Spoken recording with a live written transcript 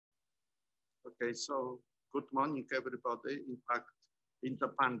Okay, so good morning, everybody. In fact, in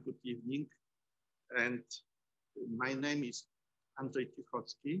Japan, good evening. And my name is Andrzej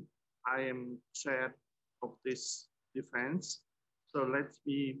Cichocki. I am chair of this defense. So let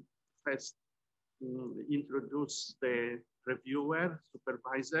me first introduce the reviewer,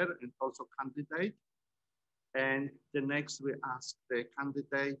 supervisor, and also candidate. And the next we ask the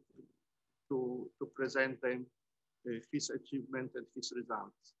candidate to present them his achievement and his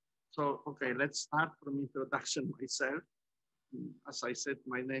results. So, okay, let's start from introduction myself. As I said,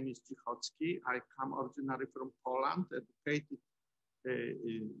 my name is Cichocki. I come originally from Poland, educated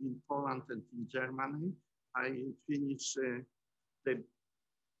in Poland and in Germany. I finished the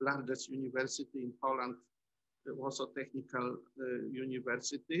largest university in Poland, also technical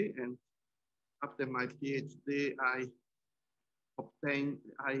university. And after my PhD, I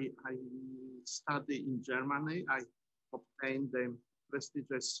study in Germany. I obtained the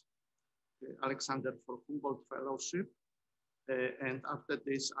prestigious Alexander von Humboldt Fellowship. And after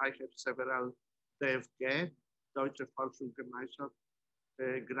this, I have several DFG, Deutsche Forschungsgemeinschaft,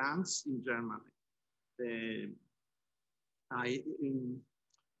 grants in Germany. I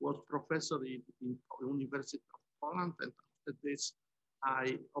was professor in University of Poland, and after this,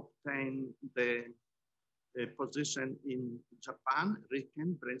 I obtained the position in Japan,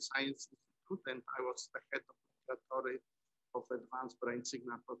 RIKEN, Brain Science Institute, and I was the head of the laboratory of advanced brain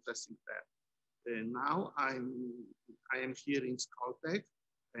signal processing there. Now I am here in Caltech,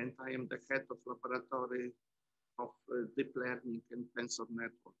 and I am the head of laboratory of deep learning and tensor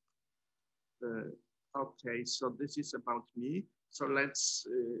network. Okay, so this is about me. So let's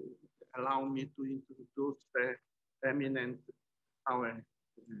allow me to introduce the eminent, our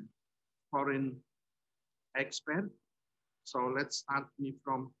foreign expert. So let's start me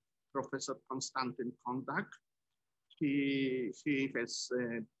from Professor Konstantin Kondak. He has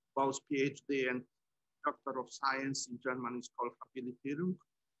both PhD and Doctor of Science in German is called Habilitierung.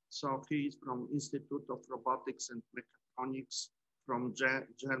 So he is from Institute of Robotics and Mechatronics from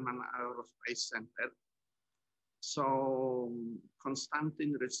German Aerospace Center. So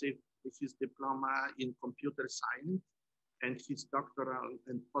Konstantin received his diploma in computer science and his doctoral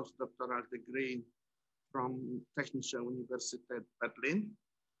and postdoctoral degree from Technische Universität Berlin.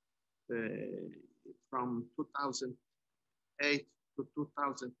 From 2008 to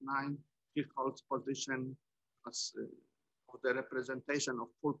 2009, he holds position as of the representation of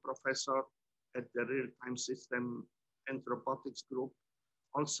full professor at the real-time system and robotics group,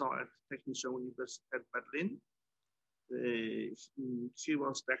 also at Technische Universität Berlin. He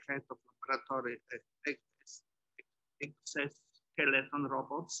was the head of laboratory at exoskeleton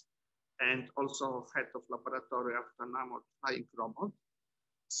robots and also head of laboratory of autonomous flying robot.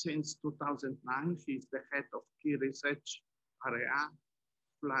 Since 2009, he is the head of key research area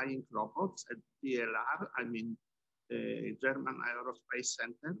flying robots at DLR, I mean, German Aerospace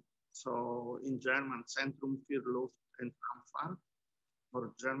Center. So in German, Zentrum für Luft- und Raumfahrt,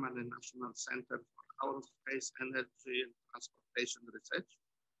 or German National Center for Aerospace, Energy and Transportation Research.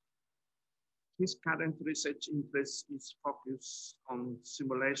 His current research interest is focused on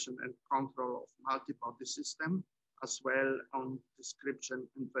simulation and control of multi-body system, as well on description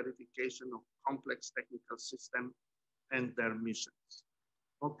and verification of complex technical systems and their missions.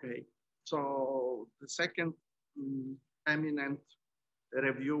 Okay, so the second eminent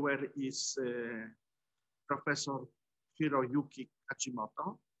reviewer is Professor Hiroyuki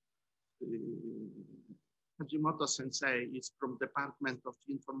Kajimoto. Kajimoto Sensei is from Department of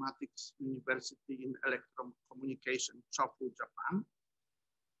Informatics University in Electrocommunication, Chofu, Japan.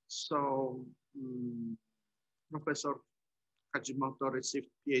 So Professor Kajimoto received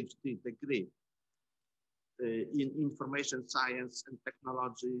PhD degree in information science and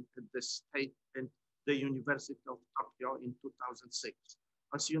technology at the state and the University of Tokyo in 2006.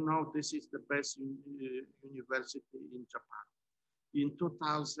 As you know, this is the best university in Japan. In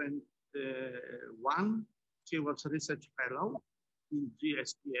 2001, he was research fellow in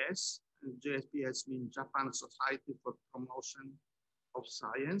GSPS. And GSPS means Japan Society for Promotion of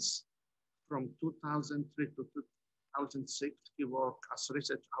Science. From 2003 to 2006, he worked as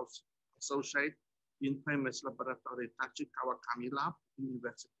research associate in famous laboratory Tachi Kawakami Lab,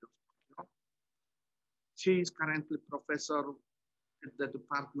 University of Tokyo. He is currently professor at the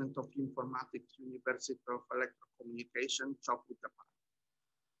Department of Informatics, University of Electrocommunication, Chofu, Japan.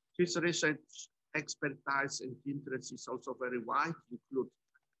 His research expertise and interest is also very wide, include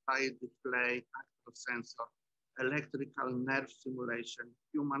tactile display, tactile sensor, electrical nerve simulation,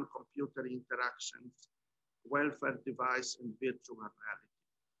 human-computer interactions, welfare device, and virtual reality.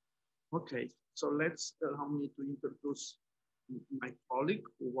 Okay, so let's allow me to introduce my colleague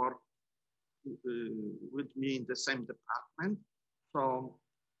who worked with me in the same department. So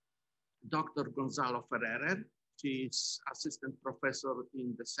Dr. Gonzalo Ferrer, she is assistant professor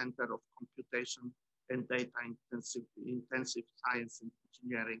in the Center of Computation and Data Intensive Science and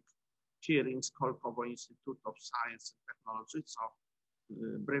Engineering here in Skolkovo Institute of Science and Technology, so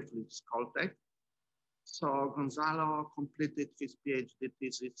briefly Skoltech. So Gonzalo completed his PhD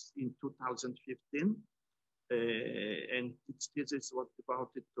thesis in 2015, and his thesis was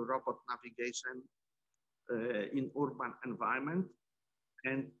devoted to robot navigation in urban environment.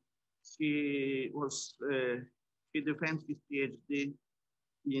 And he defended his PhD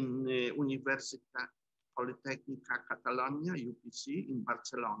in Universitat Politècnica Catalunya, UPC, in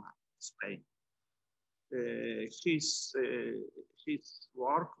Barcelona, Spain. His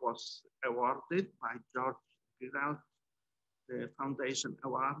work was awarded by George Giralt Foundation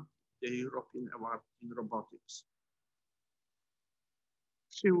Award, the European Award in Robotics.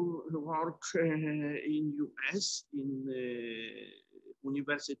 He worked in US, in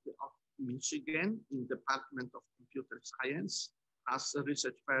University of Michigan, in Department of Computer Science, as a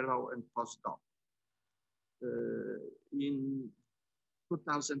research fellow and postdoc. In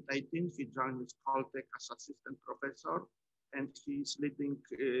 2018, he joined Skoltech as assistant professor, and he's leading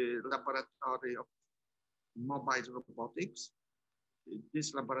a laboratory of mobile robotics.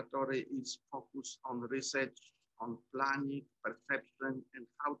 This laboratory is focused on research on planning, perception, and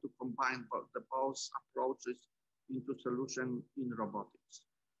how to combine both approaches into solution in robotics.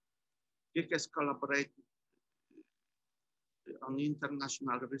 He has collaborated on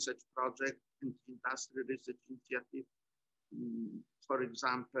international research project and industry research initiative. For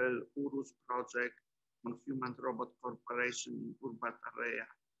example, URUS project on human robot cooperation in urban area,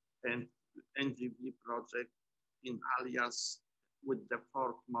 and NGV project in alias with the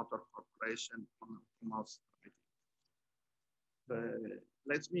Ford Motor Corporation on autonomous driving.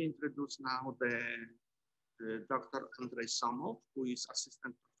 Let me introduce now the Dr. Andrei Somov, who is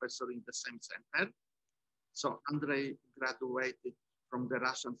assistant professor in the same center. So Andrei graduated from the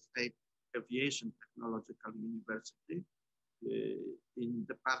Russian State Aviation Technological University in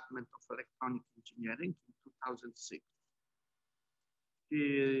Department of Electronic Engineering in 2006.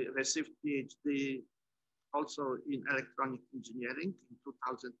 He received PhD also in Electronic Engineering in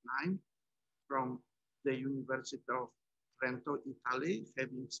 2009 from the University of Trento, Italy,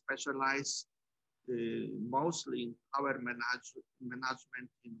 having specialized mostly in power management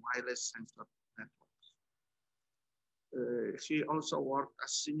in wireless sensor networks. He also worked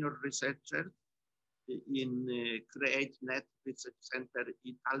as senior researcher in CreateNet Research Center,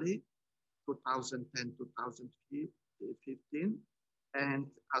 Italy, 2010-2015,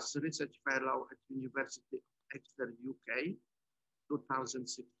 and as research fellow at University of Exeter, UK,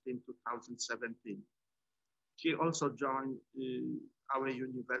 2016-2017. He also joined our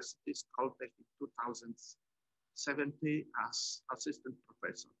university, Skoltech, in 2017 as assistant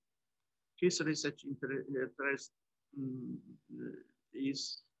professor. His research interest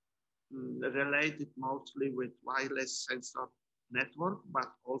is related mostly with wireless sensor network,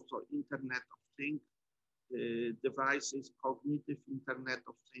 but also Internet of Things devices, cognitive Internet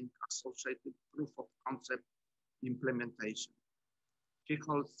of Things, associated proof of concept implementation. He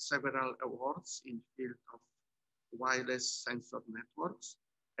holds several awards in field of wireless sensor networks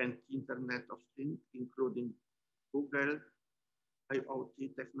and Internet of Things, including Google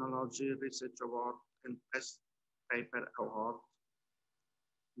IoT Technology Research Award and Best Paper Award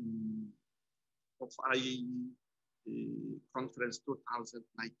of IEE Conference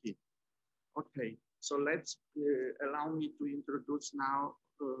 2019. Okay, so let's allow me to introduce now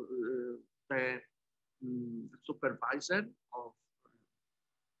the supervisor of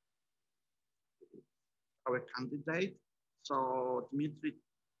our candidate. So Dzmitry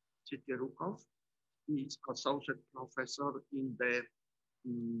Tsetserukou is associate professor in the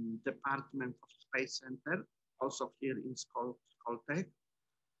Department of Space Center, also here in Skoltech.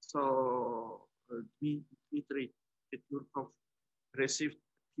 So Dzmitry Tsetserukou received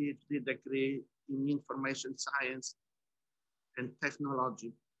PhD degree in information science and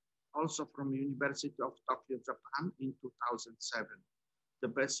technology, also from University of Tokyo, Japan in 2007, the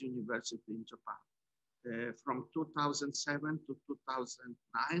best university in Japan. From 2007 to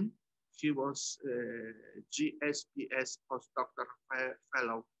 2009, he was GSPS postdoctoral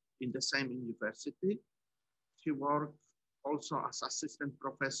fellow in the same university. He worked also as assistant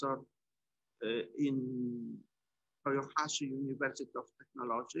professor in Toyohashi University of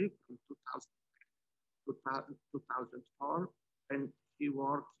Technology from 2004, and he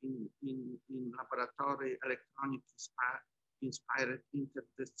worked in laboratory electronic inspired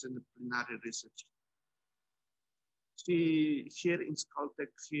interdisciplinary research. Here in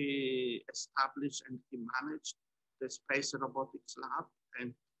Skoltech, he established and he managed the Space Robotics Lab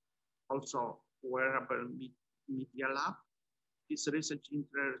and also Wearable Media Lab. His research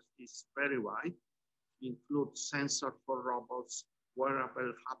interest is very wide, includes sensor for robots,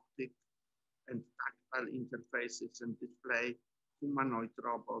 wearable haptic and tactile interfaces and display, humanoid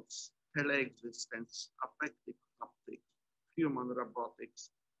robots, teleexistence, affective haptics, human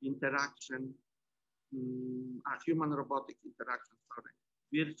robotics, interaction, human robotic interaction, sorry,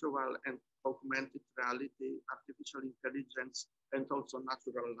 virtual and augmented reality, artificial intelligence, and also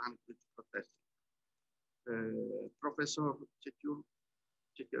natural language processing. Professor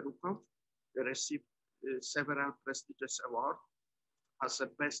Tsetserukou received several prestigious awards as a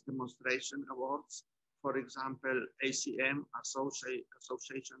best demonstration awards. For example, ACM,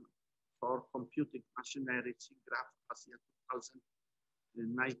 Association for Computing Machinery, SIGGRAPH Asia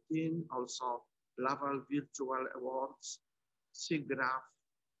 2019, also Laval Virtual Awards, SIGGRAPH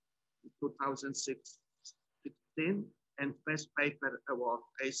 2016, and Best Paper Award,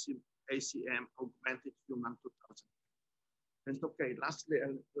 ACM Augmented Human 2000. And okay, lastly,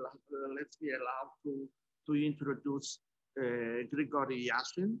 let's be allowed to introduce Grigoriy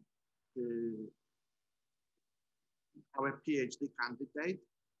Yashin, our PhD candidate.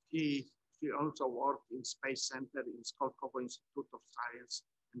 He also worked in Space Center in Skolkovo Institute of Science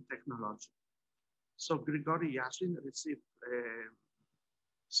and Technology. So Grigoriy Yashin received a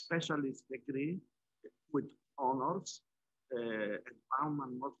specialist degree with honors at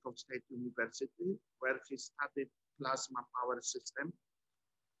Bauman Moscow State University, where he studied plasma power system.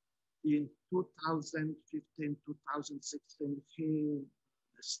 In 2015-2016, he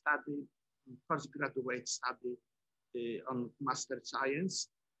studied postgraduate study on master science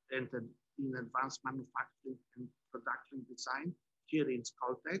and in advanced manufacturing and production design here in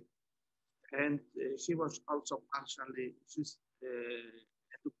Skoltech. And he was also partially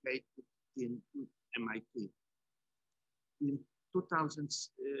educated in MIT. In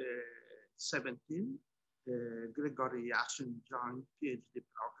 2017, Grigoriy Yashin joined PhD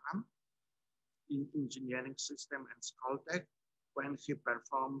program in engineering system and Skoltech when he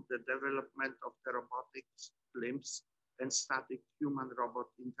performed the development of the robotics limbs and studied human-robot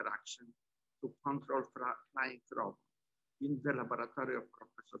interaction to control flying robot in the laboratory of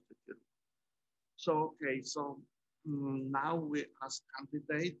Professor Tsetserukou. So, okay, so now we ask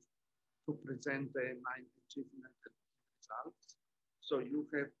candidate to present the main achievement and results. So you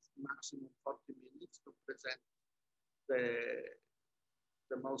have maximum 40 minutes to present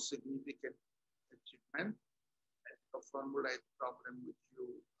the most significant achievement and to formulate problem which you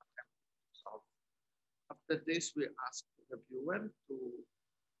attempt to solve. After this, we ask the viewer to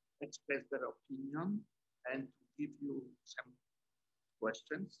express their opinion and to give you some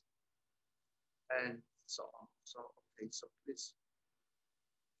questions and so on. So, okay, so please,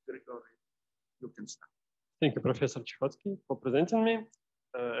 Grigoriy, you can start. Thank you, Professor Tsetserukou, for presenting me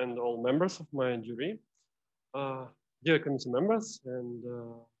and all members of my jury. Dear committee members and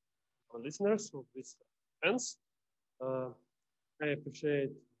our listeners of this events, I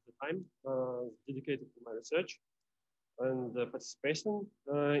appreciate the time dedicated to my research and participation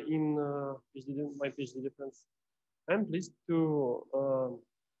in my PhD defense. I'm pleased to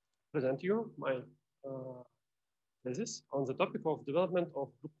present you my thesis on the topic of development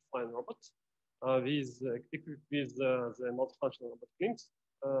of group of flying robots equipped with the multifunctional robotic links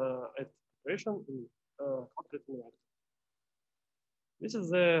at operation in concrete environment. This is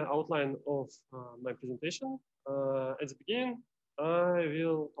the outline of my presentation. At the beginning, I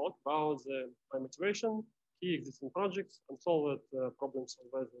will talk about my motivation, key existing projects, unsolved problems of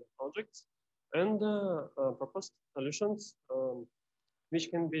the projects, and proposed solutions which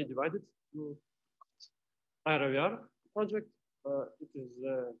can be divided to AeroVR project. It is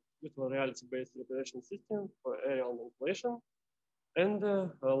a virtual reality-based representation system for aerial manipulation, and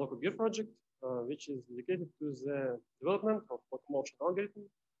a local gear project, which is dedicated to the development of locomotion algorithm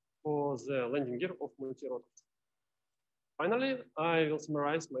for the landing gear of multi-rotors. Finally, I will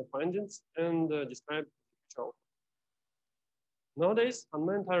summarize my findings and describe the future outlook. Nowadays,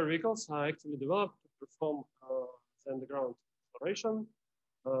 unmanned air vehicles are actively developed to perform the underground exploration,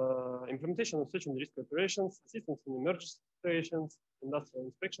 implementation of search and rescue operations, assistance in emergency situations, industrial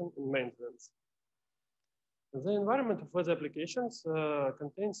inspection, and maintenance. The environment of weather applications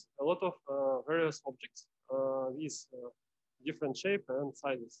contains a lot of various objects with different shape and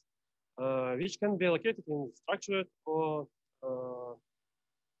sizes, which can be allocated in structured or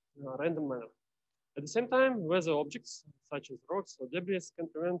random manner. At the same time, weather objects such as rocks or debris can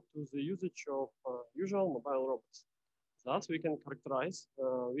prevent to the usage of usual mobile robots. Thus, we can characterize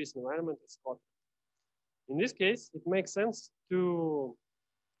this environment as cluttered. In this case, it makes sense to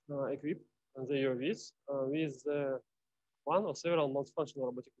equip the UAVs with one or several multifunctional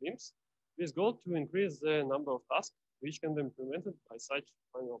robotic limbs with goal to increase the number of tasks which can be implemented by such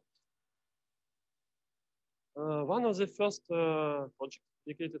flying robots. One of the first projects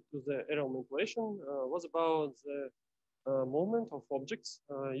dedicated to the aerial manipulation was about the movement of objects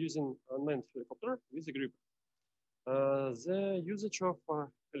using unmanned helicopter with a grip. The usage of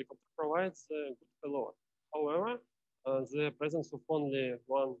helicopter provides a good payload. However, the presence of only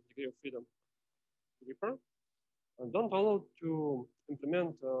one degree of freedom gripper don't allow to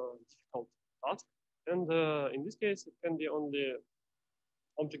implement difficult tasks. And in this case, it can be only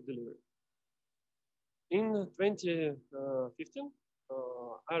object delivery. In 2015,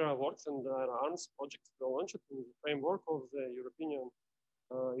 AeroWorks and AeroArms projects were launched in the framework of the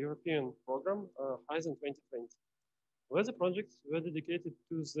European program Horizon 2020, where the projects were dedicated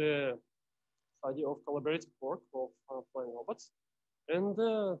to the study of collaborative work of flying robots and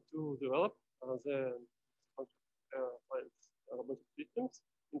to develop the robotic systems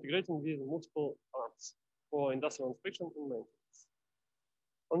integrating with multiple arms for industrial inspection and maintenance.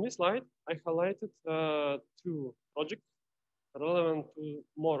 On this slide, I highlighted two projects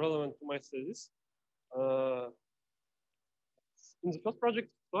more relevant to my thesis. In the first project,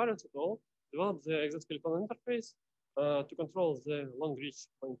 Tsetserukou et al. Developed the exoskeleton interface to control the long reach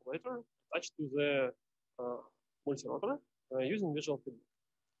manipulator attached to the multi-rotor using visual feedback.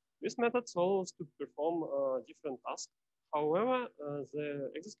 This method allows to perform different tasks. However,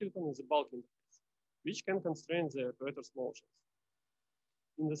 the exoskeleton is a bulk interface, which can constrain the operator's motions.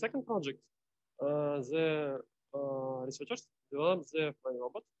 In the second project, the researchers developed the flying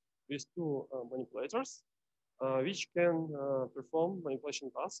robot with two manipulators, which can perform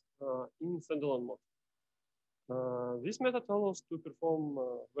manipulation tasks in standalone mode. This method allows to perform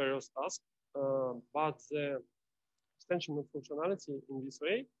various tasks, but the extension of functionality in this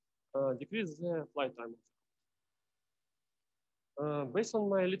way decreases the flight time. Based on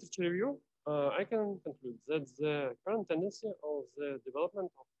my literature review, I can conclude that the current tendency of the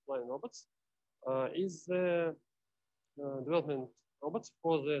development of flying robots is the development robots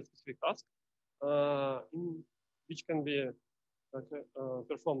for the specific task in which can be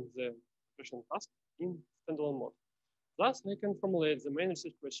perform the operation task in standalone mode. Thus, I can formulate the main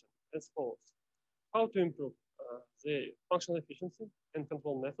research question as follows: how to improve the functional efficiency and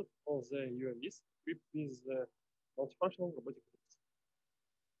control method of the UAVs equipped with the multifunctional robotic limbs.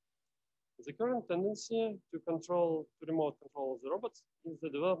 The current tendency to remote control of the robots is the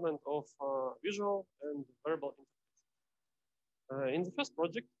development of visual and verbal interfaces. In the first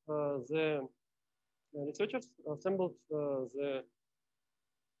project, the researchers assembled the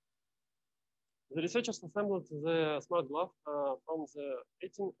smart glove from the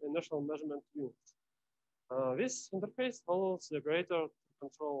 18 inertial measurement units. This interface allows the operator to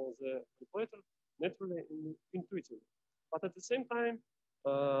control the manipulator naturally and intuitively. But at the same time,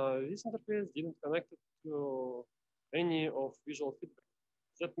 this interface didn't connect it to any of visual feedback.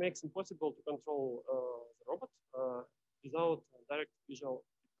 That makes it impossible to control the robot without direct visual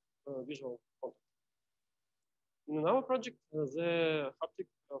contact. In our project, the haptic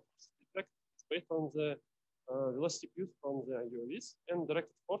feedback is based on the velocity cues from the UAVs and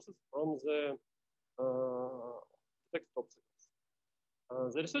directed forces from the detected obstacles.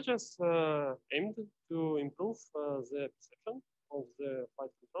 The researchers aimed to improve the perception of the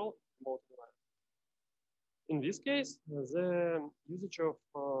flight control in remote environment. In this case, the usage of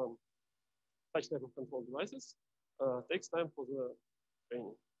such type of control devices takes time for the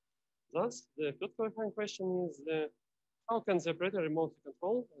training. Thus, the third clarifying question is how can the operator remotely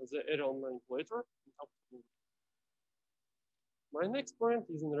control the aerial manipulator? My next point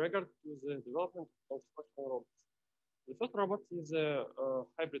is in regard to the development of multifunctional robots. The first robot is a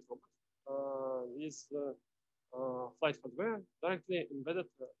hybrid robot with flight hardware directly embedded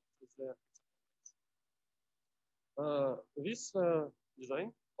with the this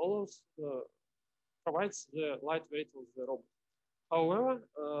design provides the lightweight of the robot. However,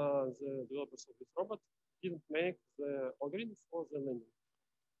 the developers of this robot didn't make the algorithm for the landing.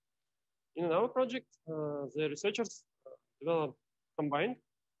 In our project, the researchers combined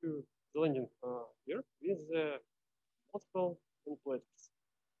the landing gear with multiple manipulators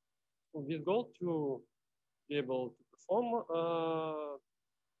with goal to be able to perform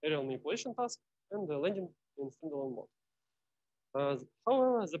aerial manipulation tasks and the landing in standalone mode.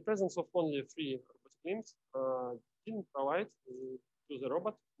 However, the presence of only 3 robotic limbs didn't provide to the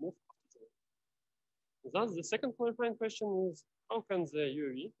robot move after the landing. Thus, the second clarifying question is how can the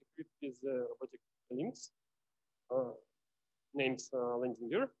UAV equipped with robotic limbs, named landing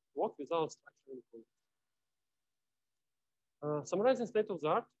gear, work without structural manipulation? Summarizing state of the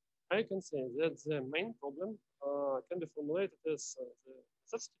art, I can say that the main problem can be formulated as the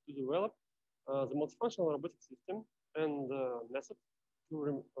necessity to develop the multifunctional robotic system and method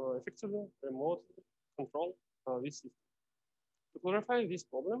to effectively remotely control this system. To clarify this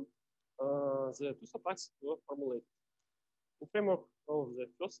problem, the two subtasks were formulated. In framework of the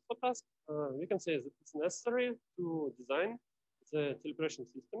first subtask, we can say that it's necessary to design the teleoperation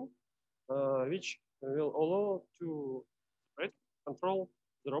system, which will allow to control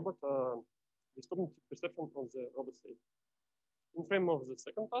the robot, the cognitive perception of the robot state. In frame of the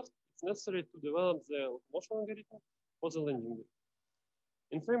second task, it's necessary to develop the locomotion algorithm for the landing gear.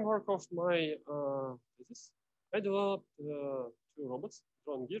 In framework of my thesis, I developed two robots,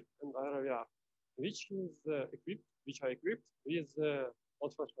 drone gear and IRVR, which I equipped with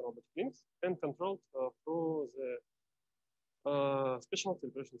multifunctional robotic links and controlled through the special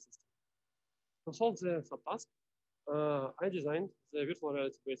teleoperation system. To solve the subtask, I designed the virtual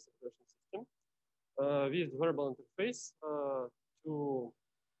reality-based operation system with variable interface to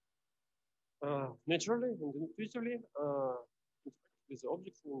naturally and intuitively interact with the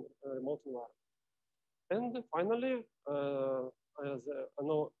objects in a remote environment. And finally, a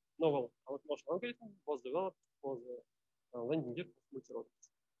novel locomotion algorithm was developed for the landing gear of multi-robots.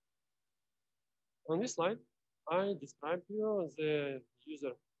 On this slide, I describe you the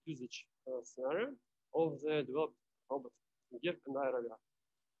user usage scenario of the developed robot gear and IRVR.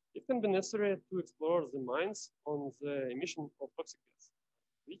 It can be necessary to explore the mines on the emission of toxic gas,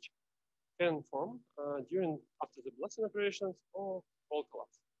 which can form after the blasting operations or coal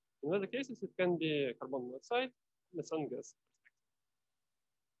collapse. In other cases, it can be carbon monoxide, methane gas.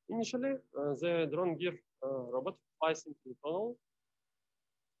 Initially, the drone gear robot flies into the tunnel,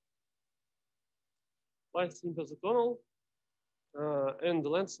 and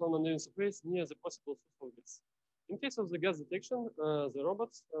lands on an uneven surface near the possible source of gas. In case of the gas detection, the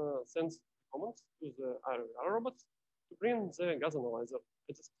robots sends commands to the IRVR robots to bring the gas analyzer at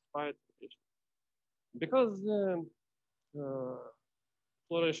a specified location. Because the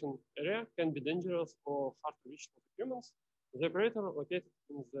exploration area can be dangerous or hard to reach for humans, the operator located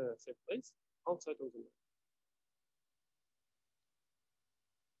in the safe place outside of the map.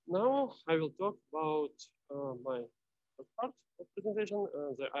 Now I will talk about my first part of presentation,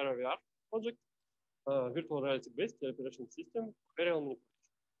 the IRVR project, virtual reality-based teleoperation system for aerial manipulation.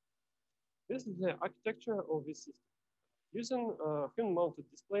 This is the architecture of this system. Using a human-mounted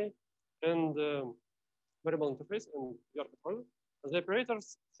display and variable interface and VR controller, the operator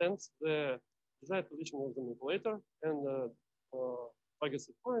sends the desired position of the manipulator and targets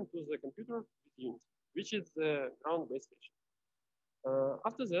the point to the computer with Unity, which is the ground-based station.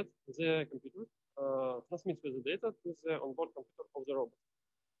 After that, the computer transmits the data to the onboard computer of the robot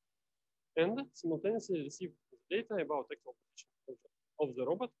and simultaneously receives data about actual position of the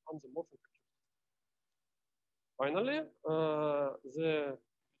robot on the motion picture. Finally, the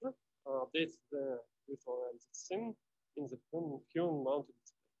computer updates the virtual reality scene in the human-mounted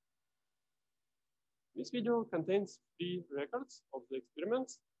display. This video contains 3 records of the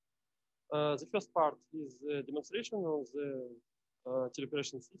experiments. The first part is the demonstration of the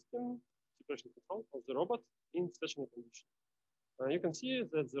teleoperation system, teleoperation control of the robot in stationary condition. You can see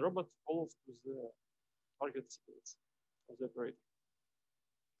that the robot follows to the target sequence of the operator.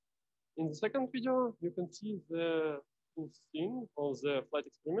 In the second video, you can see the full scene of the flight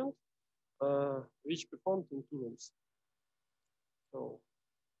experiment, which performed in 2 rooms.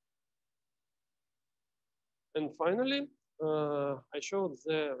 And finally, I showed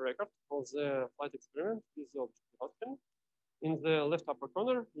the record of the flight experiment with the object outcome. In the left upper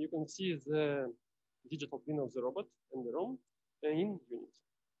corner, you can see the digital twin of the robot in the room in Unity.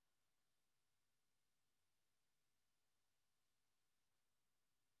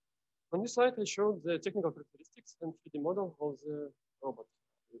 On this slide, I showed the technical characteristics and 3D model of the robot,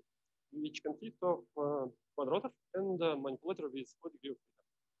 which consists of quad rotor and manipulator with 4 degrees of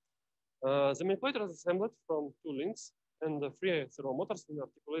freedom. The manipulator is assembled from 2 links and 3 servo motors in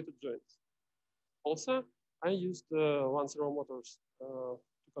articulated joints. Also, I used 1 servo motors to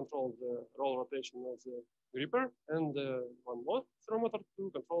control the roll rotation of the gripper and 1 more servo motor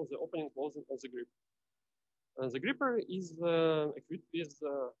to control the opening and closing of the gripper. The gripper is equipped with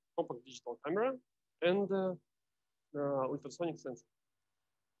compact digital camera and ultrasonic sensor.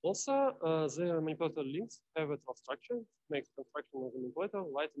 Also, the manipulator links have a 12 structure, makes construction of the manipulator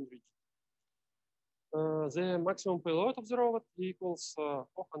light and rigid. The maximum payload of the robot equals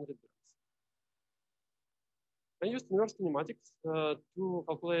 400 grams. I used inverse kinematics to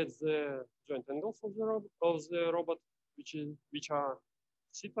calculate the joint angles of the robot, which are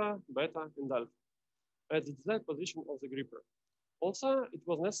theta, beta, and alpha. at the desired position of the gripper. Also, it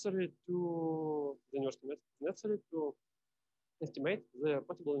was necessary to estimate the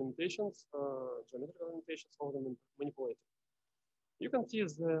possible limitations, geometrical limitations of the manipulator. You can see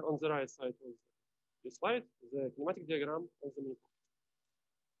on the right side of the slide the kinematic diagram of the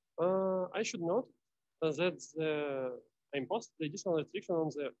manipulator. I should note that I imposed the additional restriction on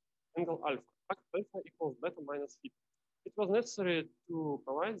the angle alpha. Fact alpha equals beta minus theta. It was necessary to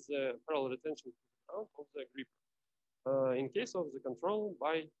provide the parallel retention to the ground of the gripper in case of the control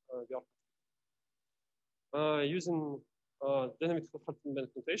by VR. Using dynamic Hartman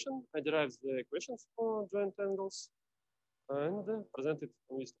notation, I derived the equations for joint angles and presented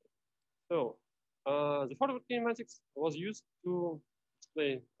on this slide. So the forward kinematics was used to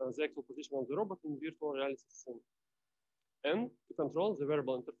display the actual position of the robot in virtual reality scene and to control the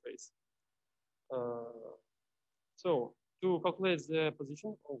variable interface. So to calculate the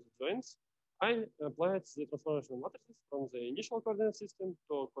position of the joints, I applied the transformational matrices from the initial coordinate system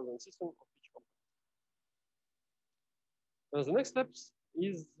to a coordinate system of each component. The next steps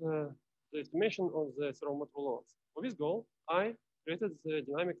is the estimation of the servomotor loads. For this goal, I created the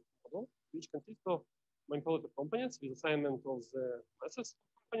dynamic model, which consists of manipulator components with assignment of the masses of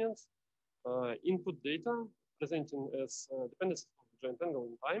components, input data presenting as dependencies of the joint angle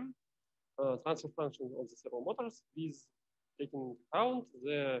in time, transfer function of the servomotors with taking into account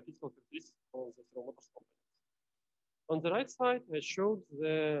the physical characteristics of the servomotors components. On the right side, I showed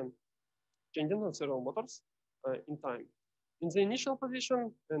the changing of servomotors in time. In the initial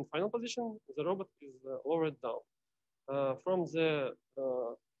position and final position, the robot is lowered down. From the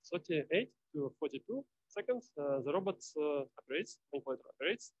 38 to 42 seconds, the robot manipulator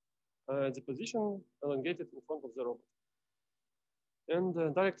operates the position elongated in front of the robot. And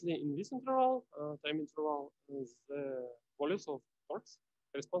directly in this interval, time interval, the volumes of torques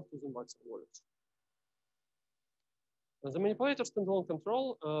correspond to the maximum volumes. The manipulator standalone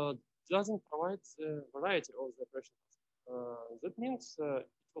control doesn't provide the variety of the operation. That means it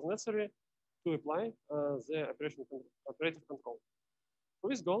was necessary to apply the operative control. For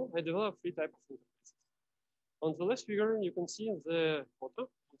this goal, I developed 3 types of interfaces. On the left figure, you can see the photo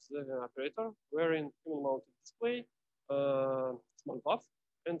of the operator wearing human-mounted display, smart glove,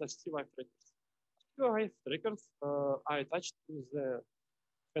 and HTC trackers. HTC trackers are attached to the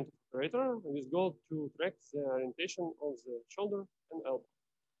hand of the operator with goal to track the orientation of the shoulder and elbow.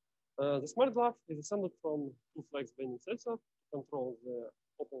 The smart glove is assembled from 2 flex bending sensors to control the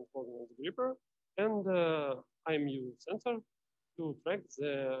open and closing of the gripper, and IMU sensor to track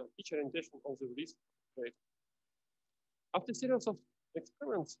the pitch orientation of the wrist operator. After a series of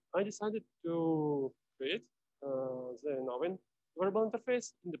experiments, I decided to create the novel variable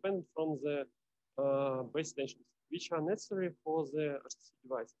interface independent from the base tensions, which are necessary for the RCC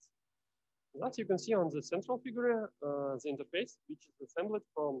devices. That you can see on the central figure, the interface, which is assembled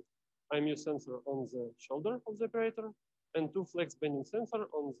from IMU sensor on the shoulder of the operator and 2 flex bending sensor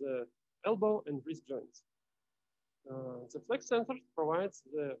on the elbow and wrist joints. The flex sensor provides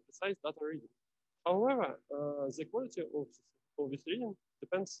the precise data reading. However, the quality of this reading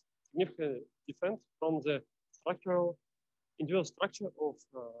depends significantly different from the individual structure of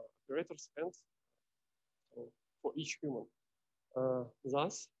operator's hands for each human.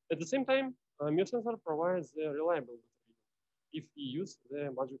 Thus, at the same time, IMU sensor provides the reliable data reading if we use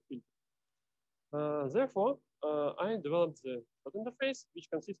the magic filter. Therefore, I developed the third interface, which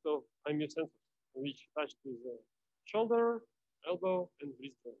consists of IMU sensors, which attach to the shoulder, elbow, and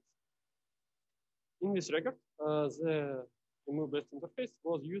wrist joints. In this record, the IMU-based interface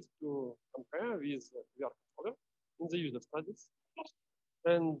was used to compare with VR controller in the user studies,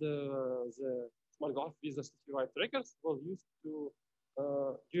 and the smart glove with the CCY trackers was used to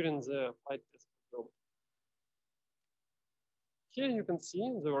during the flight test of the robot. Here you can see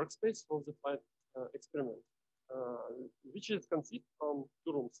the workspace of the flight experiment, which consists from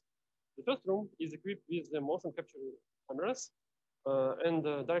 2 rooms. The first room is equipped with the motion capture cameras, and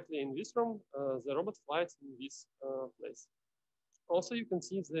directly in this room, the robot flies in this place. Also, you can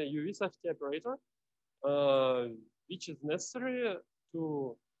see the UV safety operator, which is necessary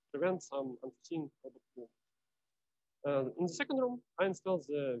to prevent some unforeseen robot movement. In the second room, I installed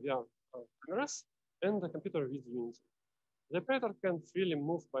the VR cameras and the computer with Unity. The operator can freely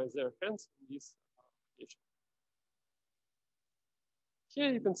move by their hands in this application.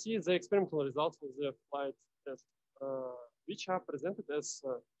 Here you can see the experimental results of the flight test, which are presented as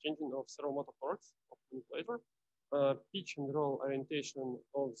changing of servomotor torques of the manipulator, pitch and roll orientation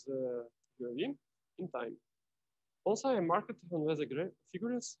of the UAV in time. Also, I marked on the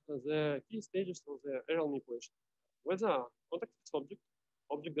figures the key stages of the aerial manipulation, whether contact with object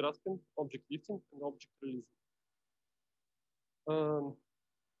object grasping, object lifting, and object releasing.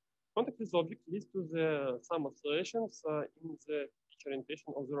 Contact with object leads to some oscillations in the pitch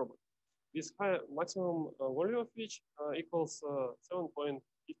orientation of the robot, with high maximum value of which equals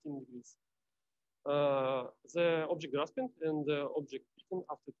 7.15 degrees. The object grasping and the object picking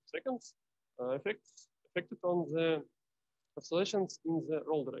after 2 seconds affected on the oscillations in the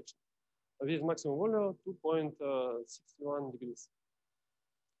roll direction, with maximum value 2.61 degrees.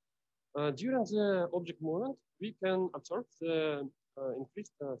 During the object movement, we can observe the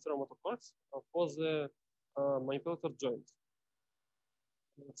increased servomotor torques for the manipulator joint.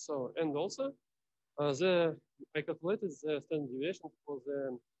 So, and also, I calculated the standard deviation for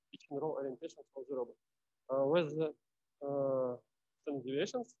the pitch and roll orientation of the robot, where the standard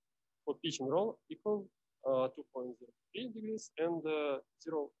deviations for pitch and roll equal 2.03 degrees and 0.83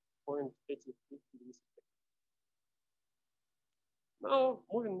 degrees. Now,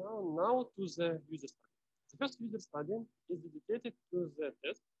 moving now to the user study. The first user study is dedicated to the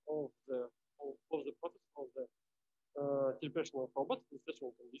test of the process of the telepersonal robot in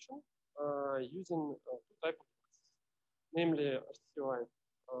stationary condition using 2 types of devices, namely RCCY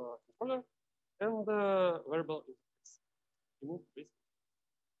controller and variable interface.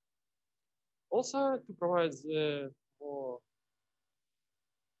 Also, to provide the more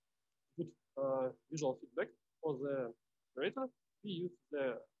good visual feedback for the operator, we use the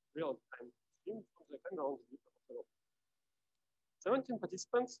real-time stream from the camera on the view of the robot. 17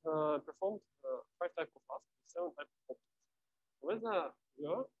 participants performed 5 types of tasks with 7 types of objects. Whether we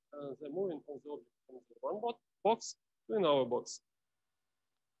are the moving of the object from the one box to another box,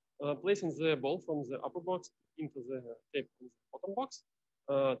 placing the ball from the upper box into the tape in the bottom box,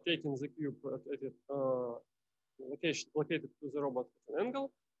 taking the cube located to the robot at an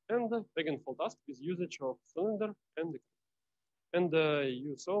angle, and pegging full task with usage of cylinder and the cube. And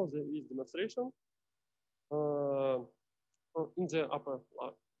you saw this demonstration in the upper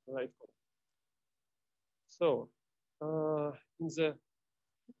right corner. So in the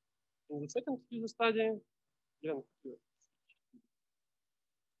second user study, in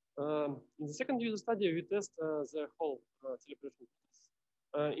the second user study, we test the whole teleoperation process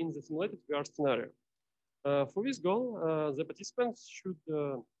in the simulated VR scenario. For this goal, the participants should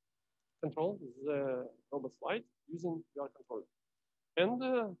control the robot slide using VR controller. And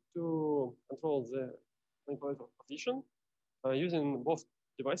to control the manipulator position using both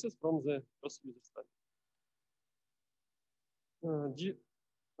devices from the first user study.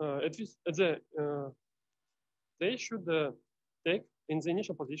 They should take in the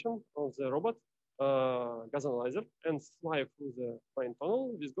initial position of the robot gas analyzer and fly through the fine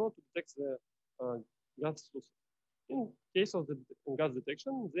tunnel with go to detect the gas source. In case of the gas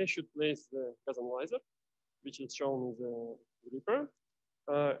detection, they should place the gas analyzer, which is shown in the gripper,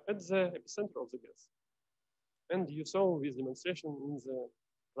 at the epicenter of the gas. And you saw this demonstration in the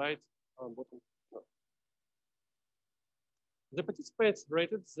right bottom. The participants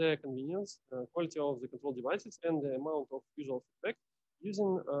rated the convenience, quality of the control devices, and the amount of visual feedback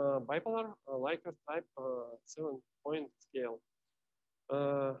using bipolar Likert type 7-point scale.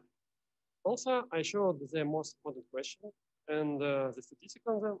 Also, I showed the most important question and the statistics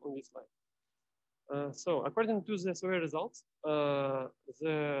on them on this slide. So according to the survey results,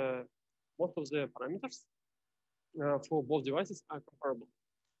 most of the parameters for both devices are comparable.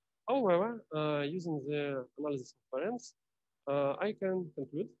 However, using the analysis of variance, I can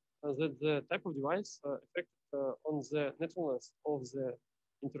conclude that the type of device affect on the naturalness of the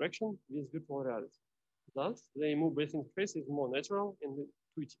interaction with virtual reality. Thus, the move-based interface is more natural and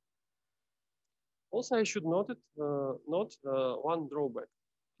intuitive. Also, I should note one drawback.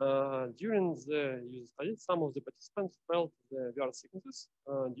 During the user study, some of the participants felt the VR sicknesses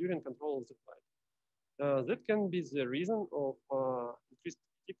during control of the flight. That can be the reason of increased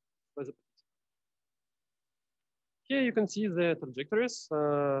fatigue by the participants. Here you can see the trajectories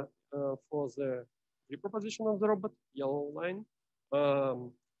for the gripper position of the robot, yellow line,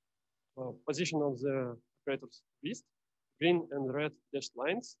 position of the operator's wrist, green and red dashed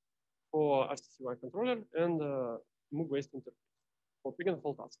lines for RCCY controller, and move-based interface for pick and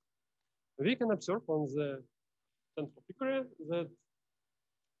fall task. We can observe on the central figure that,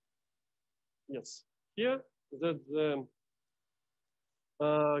 yes, here that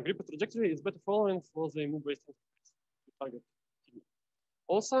the gripper trajectory is better following for the move-based interface target.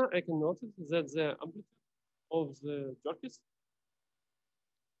 Also, I can notice that the amplitude of the jerkies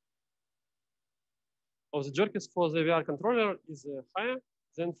for the VR controller is higher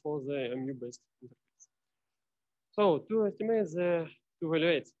than for the MU-based interface. So to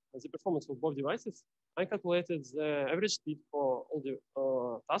evaluate the performance of both devices, I calculated the average speed for all the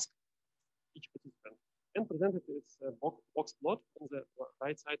tasks, each participant, and presented its box plot on the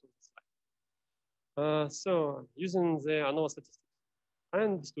right side of the slide. So using the ANOVA statistics, I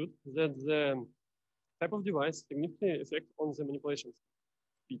understood that the type of device significantly affect on the manipulation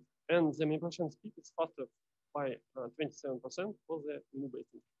speed, and the manipulation speed is faster by 27% for the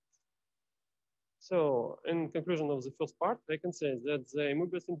IMU-based interface. So in conclusion of the first part, I can say that the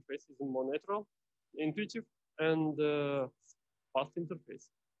IMU-based interface is more natural, intuitive, and fast interface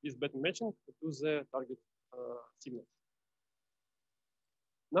is better matching to the target signal.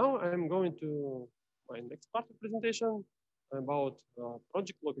 Now I'm going to my next part of presentation about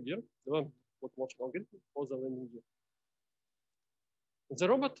project Locogear, the locomotion algorithm for the landing gear. The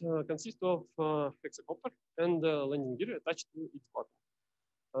robot consists of hexacopter and landing gear attached to its bottom.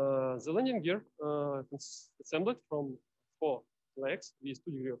 The landing gear is assembled from 4 legs with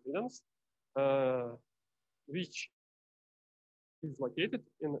 2 degrees of freedoms, which is located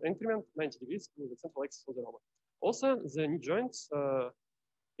in increment 90 degrees to the central axis of the robot. Also, the knee joints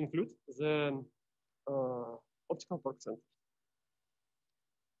include the optical torque center.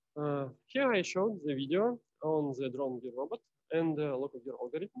 Here I showed the video on the drone gear robot and the local gear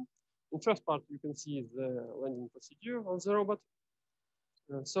algorithm. In first part, you can see the landing procedure of the robot.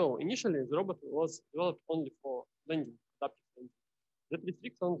 So initially, the robot was developed only for landing adaptive landing. That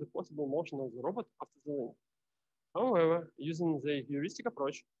restricts on the possible motion of the robot after the landing. However, using the heuristic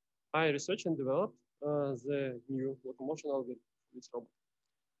approach, I researched and developed the new locomotion algorithm for this robot.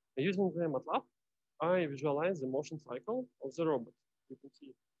 Using the MATLAB, I visualize the motion cycle of the robot. You can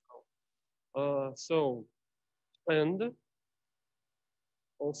see how. And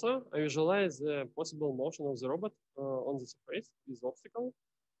also, I visualize the possible motion of the robot on the surface with obstacle.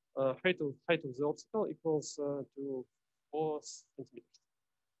 Height of the obstacle equals to 4 centimeters.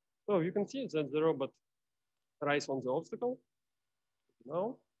 So you can see that the robot rises on the obstacle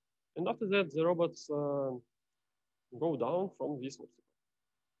now, and after that, the robots go down from this obstacle.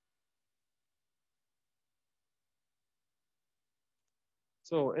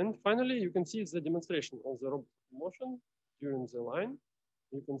 So, and finally, you can see the demonstration of the robot motion during the line.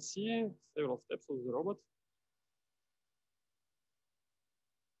 You can see several steps of the robot.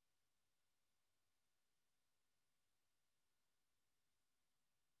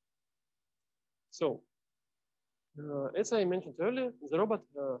 So, as I mentioned earlier, the robot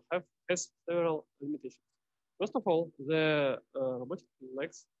has several limitations. First of all, the robotic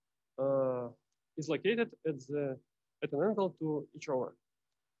legs is located at an angle to each other.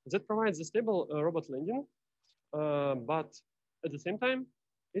 That provides a stable robot landing, but at the same time,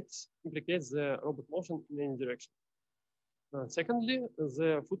 it implicates the robot motion in any direction. Secondly,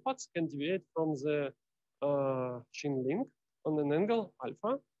 the footpaths can deviate from the chain link on an angle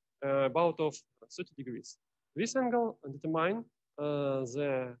alpha about of 30 degrees. This angle determines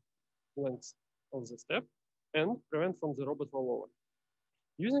the length of the step and prevent from the robot rollover.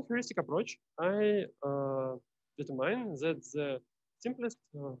 Using heuristic approach, I determine that the simplest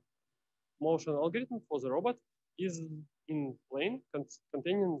motion algorithm for the robot is in plane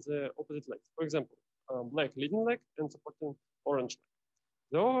containing the opposite legs. For example, black leading leg and supporting orange leg.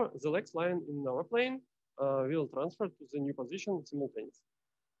 Though the legs lying in our plane will transfer to the new position simultaneously.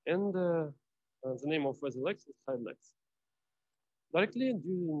 And the name of the legs is side legs. Directly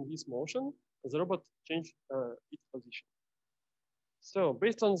during this motion, the robot changes its position. So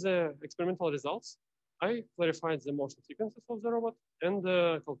based on the experimental results, I clarified the motion sequences of the robot and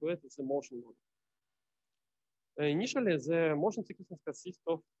calculated the motion model. Initially, the motion sequences consist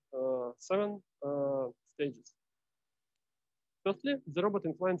of 7 stages. Firstly, the robot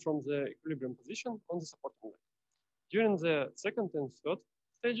inclined from the equilibrium position on the supporting leg. During the second and third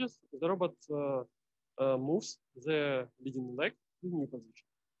stages, the robot moves the leading leg to the new position.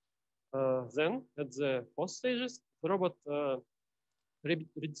 Then, at the fourth stages, the robot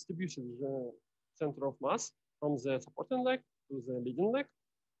redistributes the center of mass from the supporting leg to the leading leg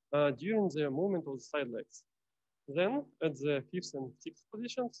during the movement of the side legs. Then, at the fifth and sixth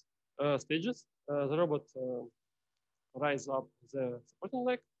stages, the robot rise up the supporting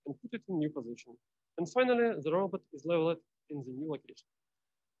leg and put it in new position. And finally, the robot is leveled in the new location.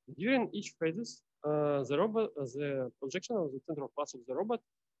 During each phases, the projection of the center of mass of the robot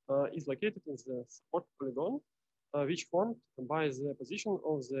is located in the support polygon, which formed by the position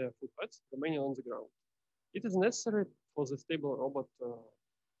of the footpads remaining on the ground. It is necessary for the stable robot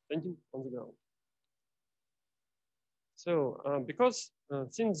standing on the ground. So, because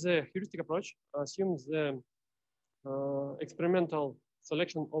since the heuristic approach assumes the experimental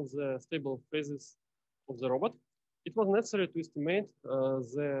selection of the stable phases of the robot, it was necessary to estimate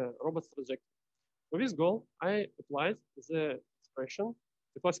the robot's trajectory. For this goal, I applied the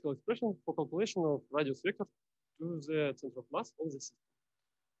classical expression for calculation of radius vector to the center of mass of the system.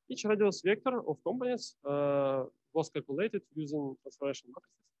 Each radius vector of components was calculated using transformation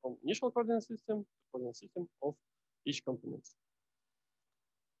matrices from initial coordinate system to coordinate system of each component.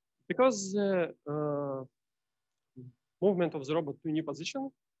 Because the movement of the robot to a new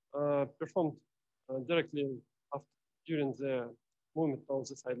position performed directly during the movement of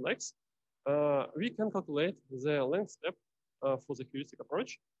the side legs, we can calculate the length step for the heuristic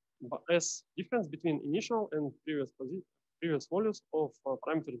approach as difference between initial and previous values of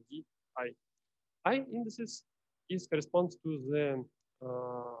parameter d I. I indices corresponds to the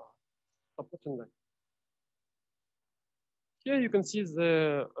supporting leg. Here you can see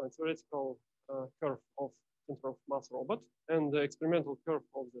the theoretical curve of center of mass robot and the experimental curve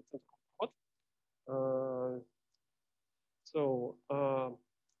of the center of robot.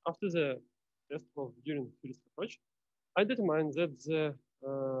 After the test of during heuristic approach, I determined that the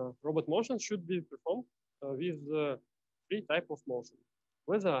robot motion should be performed with three types of motion: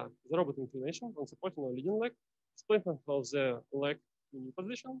 whether the robot inclination on supporting or leading leg, displacement of the leg in new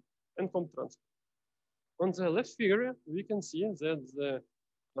position, and comp transfer. On the left figure, we can see that the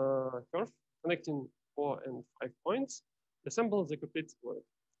curve connecting 4 and 5 points resembles the cupped cycloid.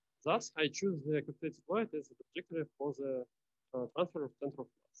 Thus, I choose the cupped cycloid as the trajectory for the transfer of center of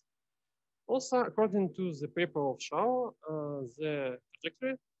mass. Also, according to the paper of Shao, the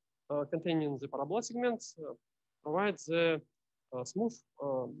trajectory containing the parabola segments provides the smooth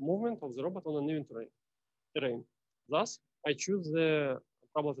movement of the robot on an even terrain. Thus, I choose the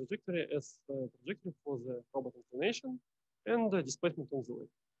parabola trajectory as the trajectory for the robot inclination and the displacement on the leg.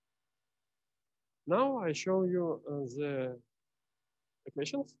 Now I show you the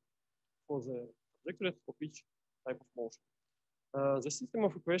equations for the trajectories of each type of motion. The system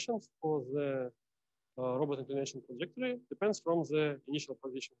of equations for the robot inclination trajectory depends from the initial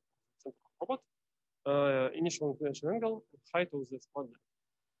position of the center of robot, initial inclination angle, and height of the squat leg.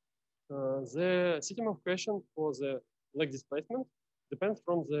 The system of equation for the leg displacement depends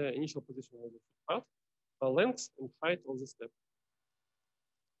from the initial position of the foot path, length and height of the step.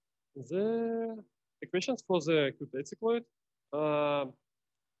 The equations for the cupped cycloid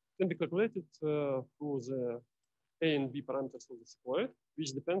can be calculated through the A and B parameters of the cycloid,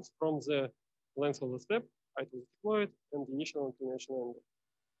 which depends from the length of the step, height of the cycloid, and the initial inclination angle.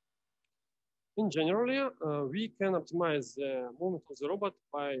 In general, we can optimize the movement of the robot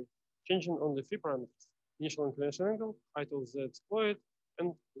by changing only three parameters: initial inclination angle, height of the cycloid, and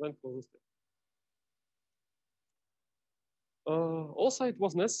length of the step. Also, it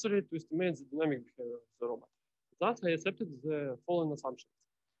was necessary to estimate the dynamic behavior of the robot. Thus, I accepted the following assumptions.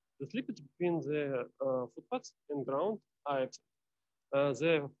 The slippage between the footpaths and ground are absent.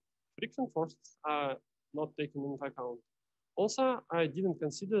 The friction forces are not taken into account. Also, I didn't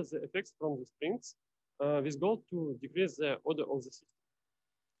consider the effects from the springs with goal to decrease the order of the system.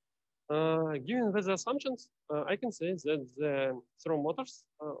 Given these assumptions, I can say that the servo motors,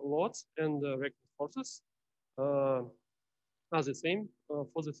 loads, and reactive forces are the same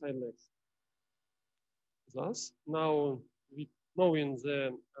for the side legs. Thus, now knowing the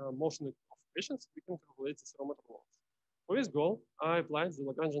motion equations, we can calculate the servo motor loads. For this goal, I applied the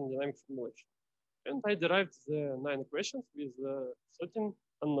Lagrangian dynamic formulation, and I derived the 9 equations with 13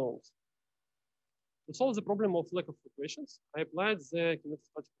 unknowns. To solve the problem of lack of equations, I applied the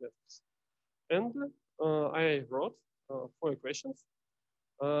kinetostatic methods, and I wrote 4 equations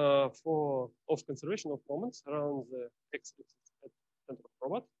of conservation of moments around the x-axis at the center of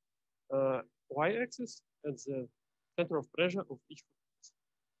robot, y-axis at the center of pressure of each foot.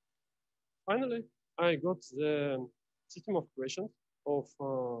 Finally, I got the system of equations of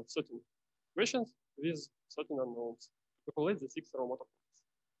certain equations with certain unknowns to calculate the 6 servo motor points.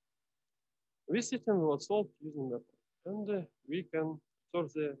 This system was solved using method, and we can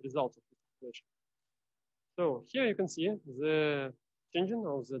observe the results of this calculation. So here you can see the changing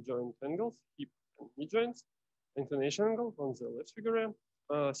of the joint angles, hip and knee joints, inclination angle on the left figure,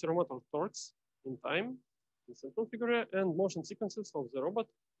 servo motor torques in time, in central figure, and motion sequences of the robot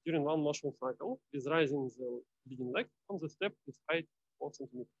during one motion cycle with rising the leading leg on the step with height 4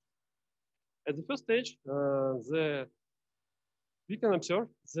 centimeters. At the first stage, we can observe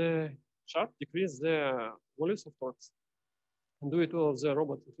the sharp decrease the values of torques due to the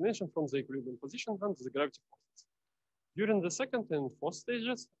robot inclination from the equilibrium position and the gravity forces. During the second and fourth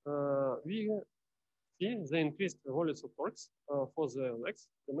stages, we see the increased values of torques for the legs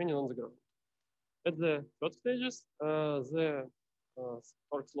remaining on the ground. At the third stages, the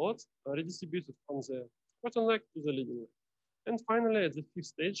torque loads are redistributed from the supporting leg to the leading leg. And finally, at the fifth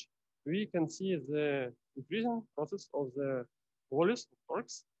stage, we can see the increasing process of the volleys of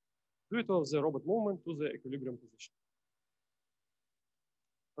torques due to the robot movement to the equilibrium position.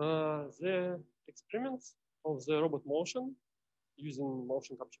 The experiments of the robot motion using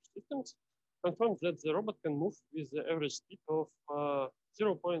motion capture systems confirms that the robot can move with the average speed of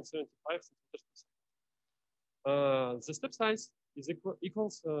 0.75 centimeters per second. The step size is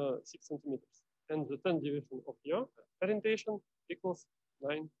equals 6 centimeters, and the 10 deviation of your orientation equals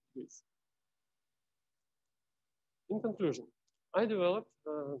 9 degrees. In conclusion, I developed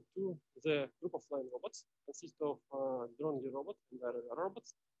the group of flying robots consist of drone robot and aerial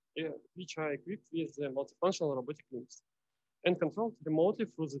robots, which are equipped with the multifunctional robotic limbs and controlled remotely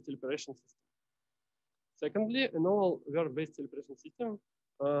through the teleoperation system. Secondly, a novel wire-based teleoperation system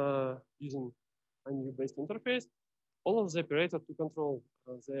using a new based interface allows the operator to control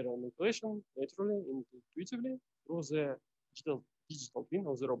the aerial manipulation naturally and intuitively through the digital twin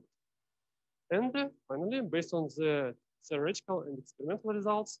of the robot. And finally, based on the theoretical and experimental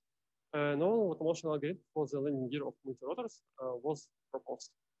results, a novel locomotion algorithm for the landing gear of multirotors was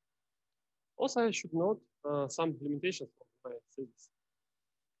proposed. Also, I should note some limitations of my thesis.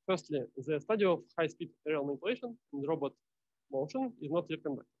 Firstly, the study of high-speed aerial manipulation in robot motion is not yet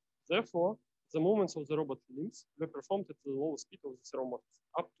conducted. Therefore, the movements of the robot limbs were performed at the low speed of the servo motors,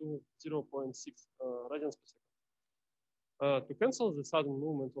 up to 0.6 radians per second, to cancel the sudden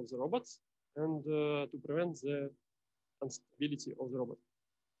movement of the robots and to prevent the instability of the robot.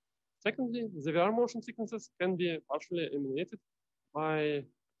 Secondly, the VR motion sequences can be partially eliminated by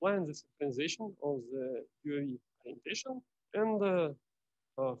applying the synchronization of the UAV orientation and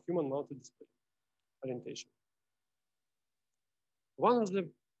human-mounted display orientation. One of the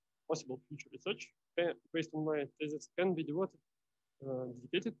possible future research based on my thesis can be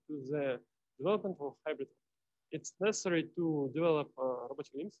dedicated to the development of hybrid. It's necessary to develop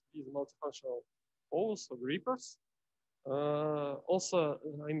robotic limbs with multifunctional poles or grippers. Also,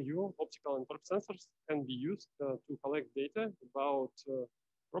 IMU, optical and torque sensors can be used to collect data about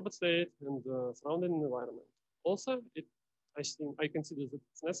robot state and surrounding environment. Also, I consider that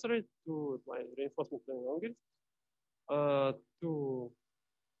it's necessary to apply reinforcement learning algorithms to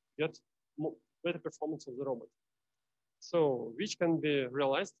get better performance of the robot. So, which can be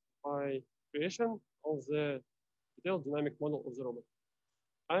realized by creation of the detailed dynamic model of the robot.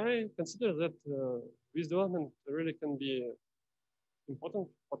 I consider that this development really can be important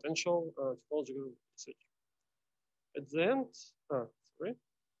potential technological research. At the end,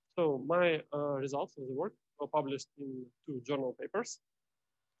 so my results of the work were published in 2 journal papers.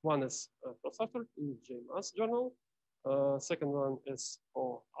 One is first author in JMass journal. Second one is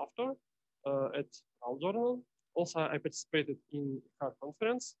for after at RAL journal. Also, I participated in CAR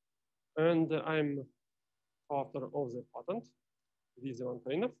conference, and I'm author of the patent, with Ivan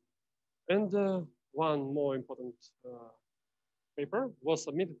Kainov. And one more important paper was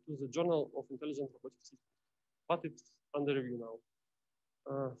submitted to the Journal of Intelligent Robotic Systems, but it's under review now.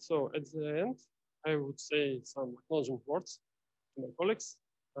 So at the end, I would say some acknowledgement words to my colleagues.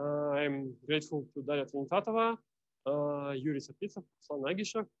 I'm grateful to Daria Trinitatova, Yuri Sapitsov, Ruslan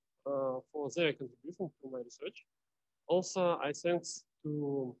Agishev for their contribution to my research. Also, I thanks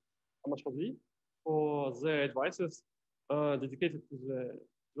to Amash Fadli for their advices dedicated to the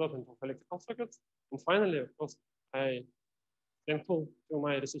development of electrical circuits. And finally, of course, I thankful to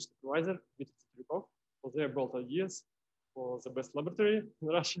my research supervisor, Dzmitry Tsetserukou, for their bold ideas for the best laboratory in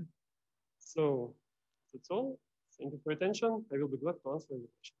Russia. So that's all. Thank you for your attention. I will be glad to answer your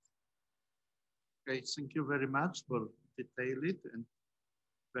questions. Okay, thank you very much for detailed and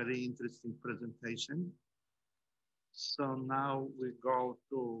very interesting presentation. So now we go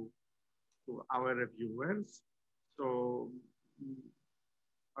to our reviewers. So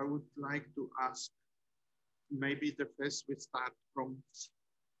I would like to ask, maybe the first we start from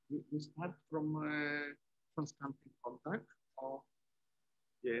constant contact, or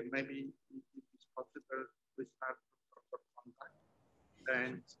yeah, maybe if it's possible we start from contact.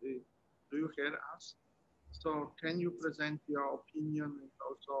 And do you hear us? So can you present your opinion, and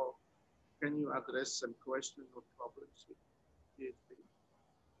also can you address some questions or problems with PhD?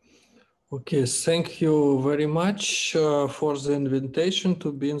 Okay, thank you very much for the invitation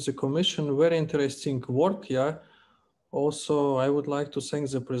to be in the commission. Very interesting work, yeah. Also, I would like to thank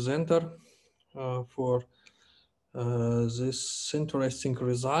the presenter for these interesting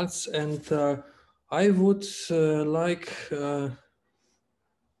results. And I would like to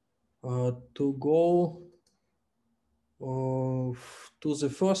go to the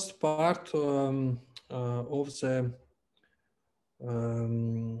first part of the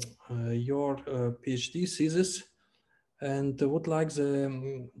your PhD thesis, and would like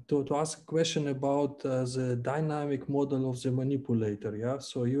to ask a question about the dynamic model of the manipulator. Yeah,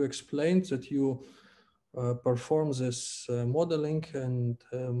 so you explained that you perform this modeling and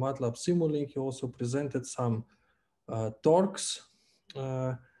MATLAB Simulink. You also presented some torques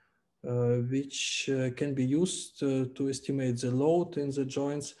which can be used to estimate the load in the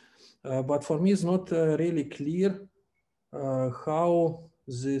joints. But for me, it's not really clear how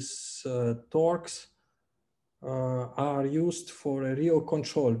these torques are used for a real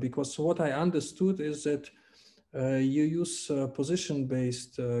control, because what I understood is that you use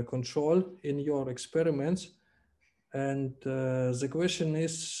position-based control in your experiments. And the question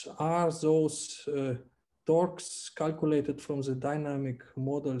is, are those torques calculated from the dynamic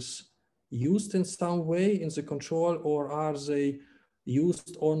models used in some way in the control, or are they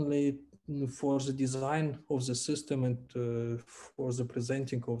used only for the design of the system and for the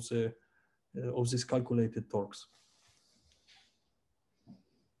presenting of these calculated torques?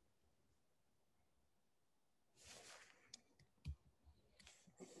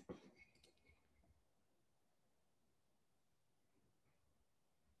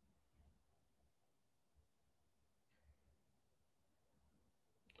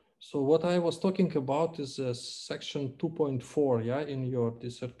 So what I was talking about is section 2.4, yeah, in your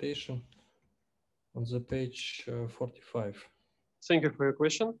dissertation on the page 45. Thank you for your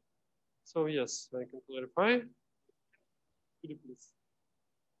question. So yes, I can clarify. Could you please?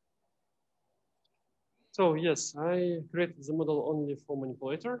 So yes, I created the model only for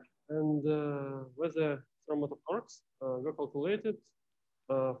manipulator, and whether thermomotor torques were calculated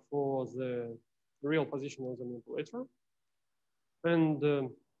for the real position of the manipulator. And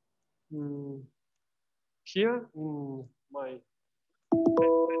here in my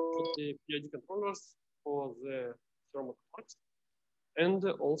the PhD controllers for the thermomotor torques, and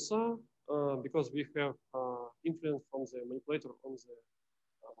also because we have influence from the manipulator on the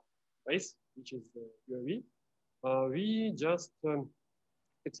base, which is the UAV, we just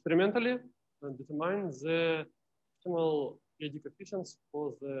experimentally determine the optimal PhD coefficients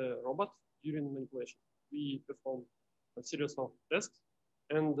for the robot during manipulation. We perform a series of tests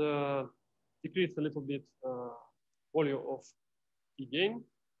and decrease a little bit value of P gain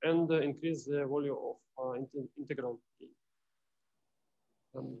and increase the value of integral gain.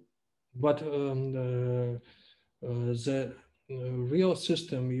 But the real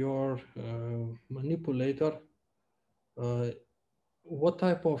system, your manipulator, what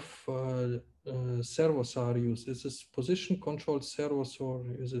type of servos are used? Is this position controlled servos or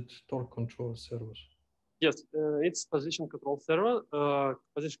is it torque control servos? Yes, it's position control servo,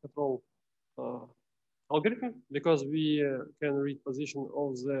 position control algorithm, because we can read position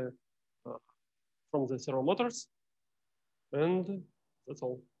of the from the servo motors, and that's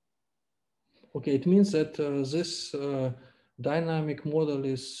all. Okay, it means that this dynamic model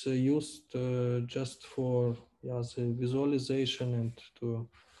is used just for the visualization and to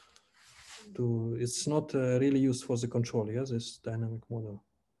it's not really used for the control, yes, this dynamic model.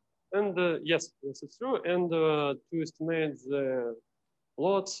 And yes, it's true. And to estimate the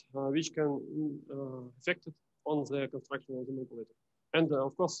loads which can affect it on the construction of the manipulator. And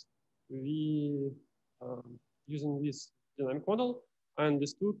of course, we using this dynamic model, I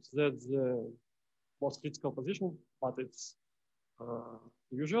understood that the most critical position, but it's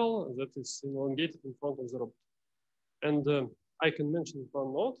usual, that is elongated in front of the robot. And I can mention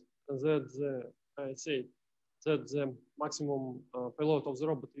one note that I say that the maximum payload of the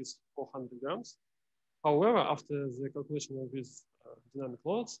robot is 400 grams. However, after the calculation of these dynamic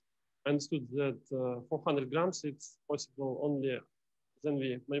loads, I understood that 400 grams it's possible only then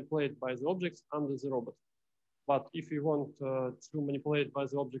we manipulate by the objects under the robot. But if we want to manipulate by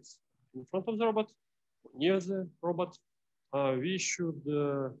the objects in front of the robot, near the robot, we should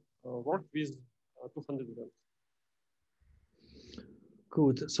work with 200 grams.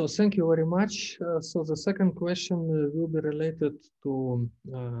 Good. So thank you very much. So the second question will be related to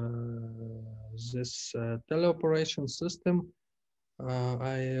this teleoperation system.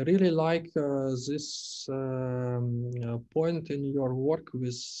 I really like this point in your work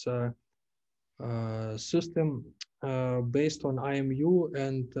with system based on IMU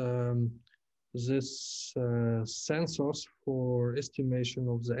and this sensors for estimation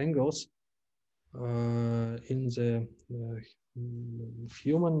of the angles in the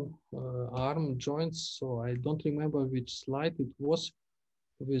human arm joints. So I don't remember which slide it was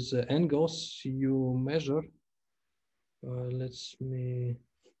with the angles you measure. Let's me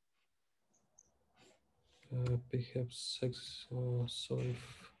perhaps so if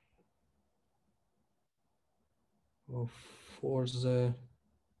for the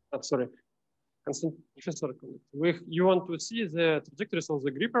sorry. constant professor connect. You want to see the trajectories of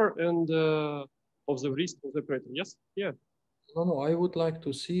the gripper and of the wrist of the operator? Yes. Yeah. No, I would like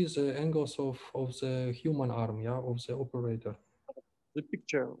to see the angles of the human arm, yeah, of the operator. The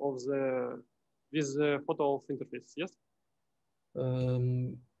picture of the with the photo of interface. Yes.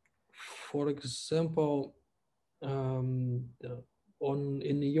 For example, in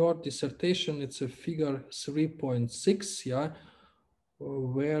your dissertation, it's a figure 3.6, yeah,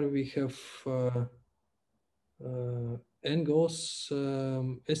 where we have angles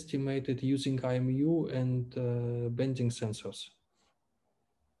estimated using IMU and bending sensors.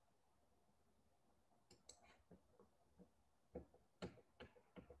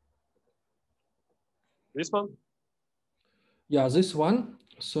 This one? Yeah, this one.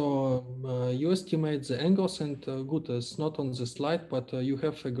 So you estimate the angles and good, it's not on the slide, but you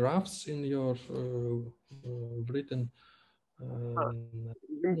have graphs in your written.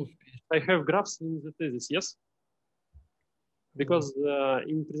 I have graphs in the thesis, yes. Because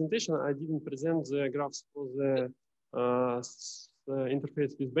in presentation, I didn't present the graphs for the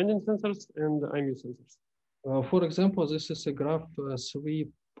interface with bending sensors and IMU sensors. For example, this is a graph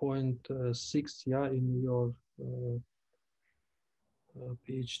 3.6, yeah, in your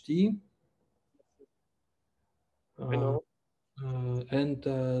PhD. I know. And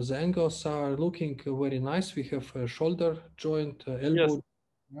the angles are looking very nice. We have a shoulder joint, elbow,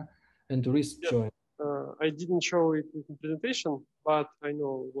 yes, and wrist joint. I didn't show it in the presentation, but I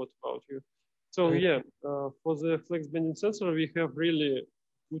know what about you. So yeah, for the flex bending sensor, we have really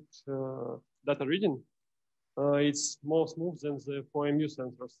good data reading. It's more smooth than the IMU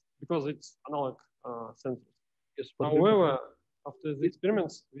sensors because it's analog sensors. Yes, however, after the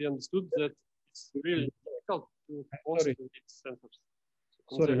experiments, we understood that it's really difficult to concentrate these sensors.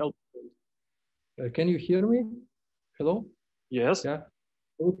 Sorry. Can you hear me? Hello? Yes. Yeah.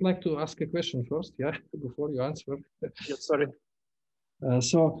 I would like to ask a question first, yeah, before you answer. Yes, sorry.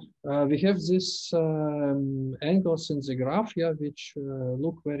 So we have these angles in the graph, yeah, which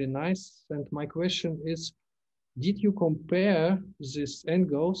look very nice. And my question is, did you compare these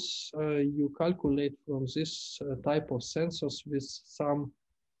angles you calculate from this type of sensors with some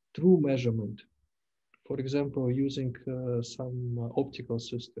true measurement? For example, using some optical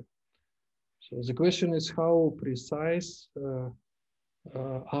system. So the question is how precise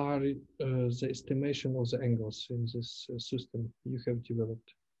are the estimation of the angles in this system you have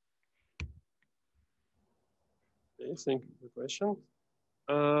developed? Okay, thank you for the question.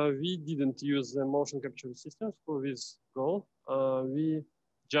 We didn't use the motion capture systems for this goal. We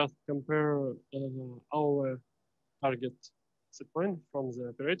just compare our target set point from the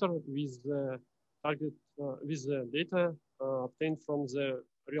operator with the target with the data obtained from the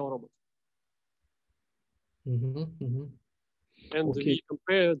real robot. And okay, we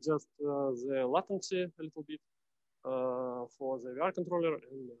compare just the latency a little bit for the VR controller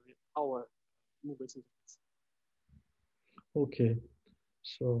and our move-based interface. Okay,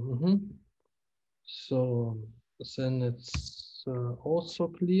 so so then it's also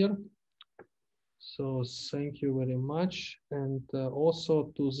clear. So thank you very much. And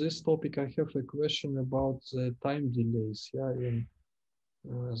also to this topic, I have a question about the time delays, yeah, in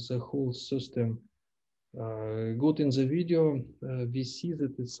the whole system. Good, in the video, we see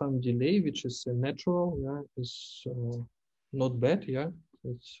that it's some delay, which is natural, yeah, it's not bad, yeah,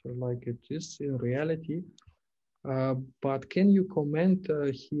 it's like it is in reality. But can you comment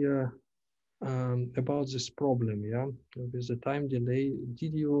here about this problem, yeah, with the time delay?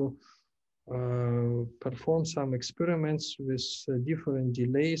 Did you perform some experiments with different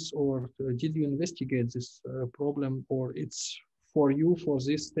delays, or did you investigate this problem, or it's for you, for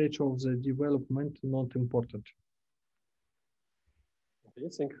this stage of the development, not important? Okay,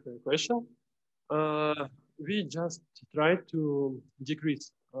 thank you for the question. We just try to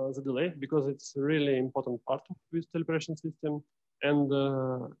decrease the delay because it's a really important part of this calibration system, and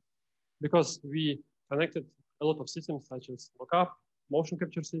because we connected a lot of systems such as lookup, motion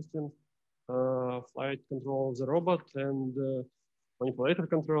capture system, flight control of the robot, and manipulator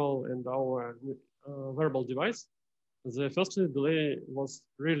control, and our wearable device. The first delay was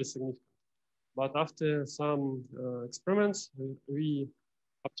really significant. But after some experiments, we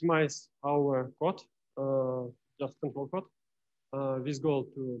optimized our code, just control code, with goal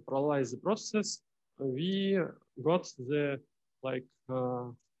to parallelize the processes. We got the like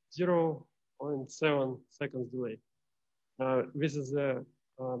 0.7 seconds delay. This is the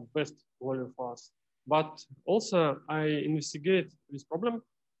best value for us. But also I investigate this problem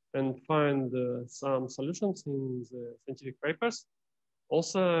and find some solutions in the scientific papers.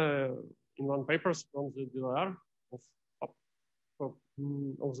 Also in one paper from the DLR of the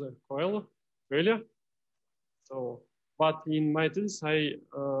coil failure. So, but in my thesis, I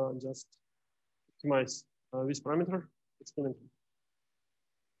just optimize this parameter experimentally.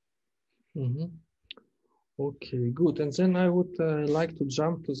 Mm-hmm. Okay, good. And then I would like to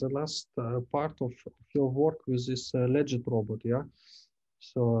jump to the last part of your work with this legit robot. Yeah.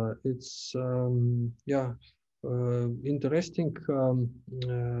 So it's interesting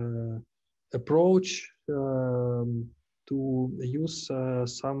approach to use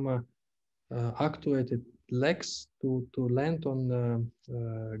some actuated legs to land on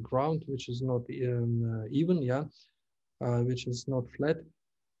ground which is not even, yeah, which is not flat.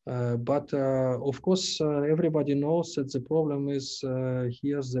 But of course, everybody knows that the problem is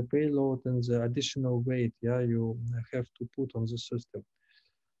here's the payload and the additional weight, yeah, you have to put on the system.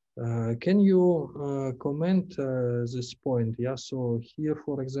 Can you comment this point? Yeah, so here,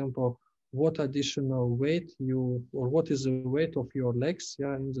 for example, what additional weight or what is the weight of your legs,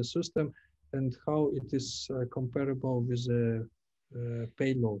 yeah, in the system, and how it is comparable with the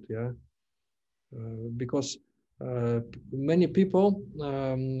payload, yeah, because many people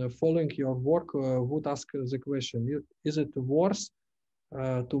following your work would ask the question: is it worth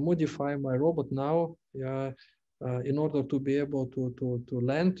to modify my robot now, yeah, in order to be able to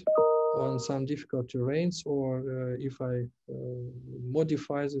land on some difficult terrains, or if I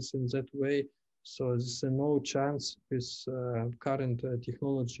modify this in that way, so there's no chance with current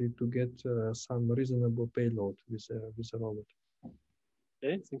technology to get some reasonable payload with a robot.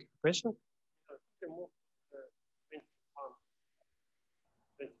 Okay, thank you for the question.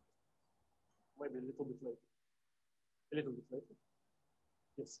 Maybe a little bit later. A little bit later.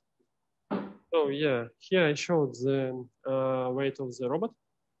 Yes. So yeah, here I showed the weight of the robot.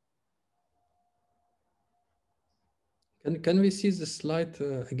 Can we see the slide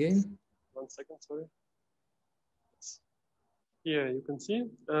again? 1 second, sorry. Here you can see.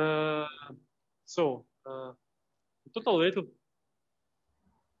 The total weight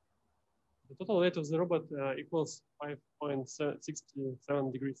of the robot equals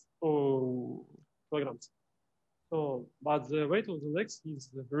 5.67 degrees kilograms. So, but the weight of the legs is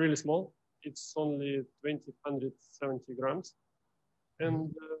really small. It's only 270 grams.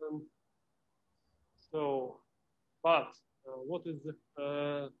 And what is the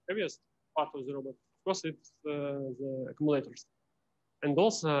heaviest part of the robot? Of course, it's the accumulators. And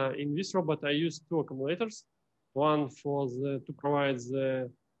also in this robot, I used 2 accumulators, one to provide the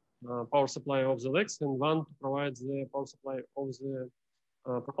power supply of the legs, and one to provide the power supply of the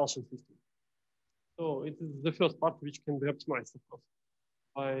propulsion system. So it is the first part which can be optimized, of course,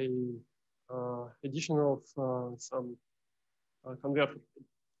 by addition of some converter.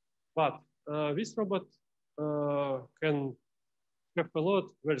 But this robot can have a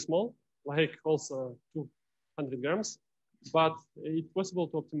load very small, like also 200 grams, but it's possible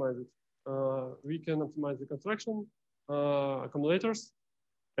to optimize it. We can optimize the construction, accumulators,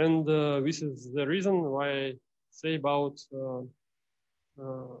 and this is the reason why I say about the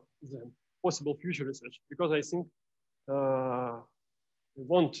possible future research, because I think we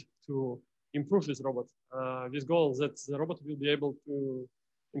want to improve this robot with goal that the robot will be able to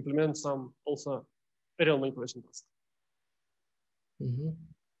implement some also aerial manipulation tasks.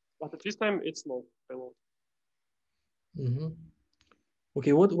 But at this time, it's small payload.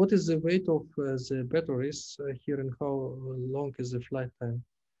 Okay, what is the weight of the batteries here, and how long is the flight time?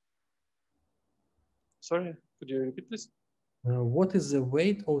 Sorry, could you repeat this? What is the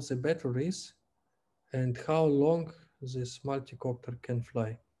weight of the batteries, and how long this multicopter can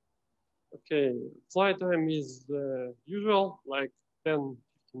fly? Okay, flight time is usual, like 10-15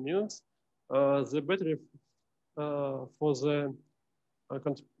 minutes. The battery for the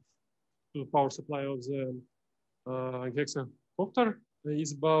power supply of the hexacopter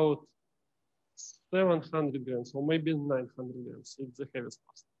is about 700 grams, or maybe 900 grams. It's the heaviest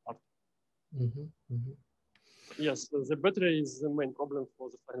part. Yes, the battery is the main problem for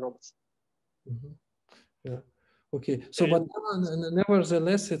the flying robots. Yeah. Okay. So, but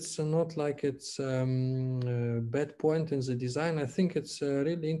nevertheless, it's not like it's a bad point in the design. I think it's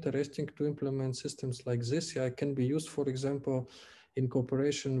really interesting to implement systems like this. Yeah, it can be used, for example, in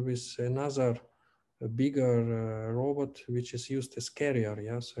cooperation with another bigger robot, which is used as carrier.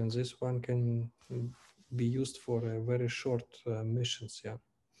 Yeah. So, and this one can be used for very short missions. Yeah.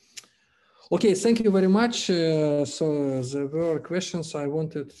 Okay, thank you very much. So there were questions I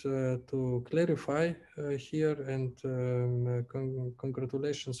wanted to clarify here, and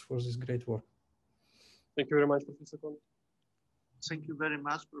congratulations for this great work. Thank you very much, Professor Kondak. Thank you very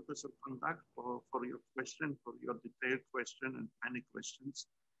much, Professor Kondak, for your question, for your detailed question and many questions.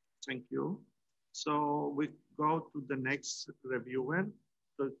 Thank you. So we go to the next reviewer,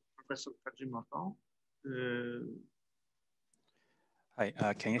 Professor Kajewski. Fujimoto.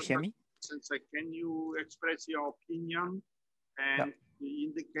 Hi, can you hear me? Sensei, can you express your opinion and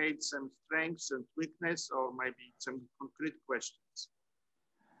indicate some strengths and weakness, or maybe some concrete questions?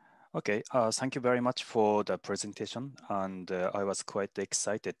 Okay, thank you very much for the presentation, and I was quite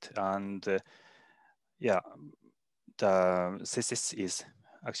excited. And yeah, the thesis is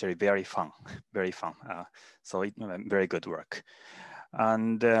actually very fun, very fun. So very good work.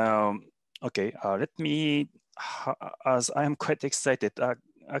 And okay, let me, as I am quite excited,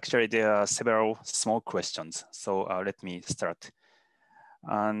 actually there are several small questions. So let me start.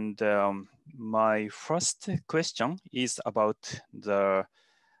 And my first question is about the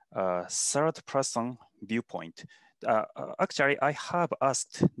third person viewpoint. Actually, I have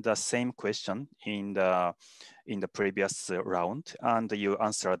asked the same question in the previous round, and you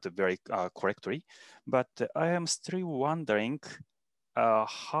answered very correctly. But I am still wondering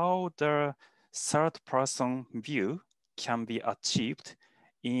how the third person view can be achieved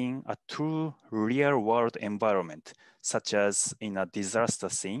in a true real world environment, such as in a disaster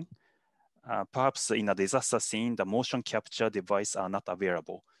scene. Perhaps in a disaster scene, the motion capture device are not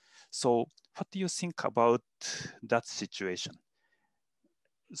available. So what do you think about that situation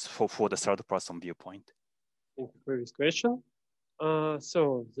for the third person viewpoint? Thank you for this question.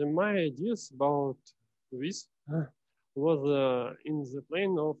 So my ideas about this was in the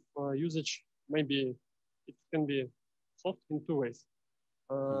plane of usage. Maybe it can be solved in two ways.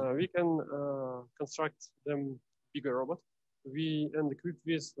 We can construct them bigger robot. And equip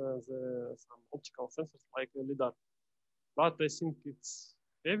with some optical sensors like a LiDAR. But I think it's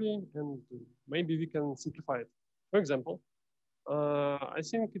heavy, and maybe we can simplify it. For example, I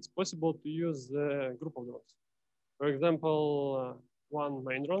think it's possible to use a group of drones. For example, one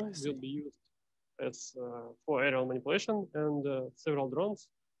main drone will be used as for aerial manipulation, and several drones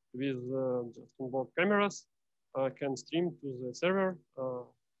with just onboard cameras can stream to the server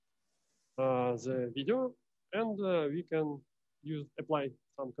the video, and we can apply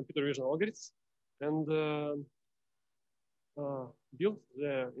some computer vision algorithms and build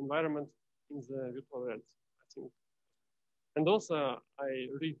the environment in the virtual reality, I think. And also, I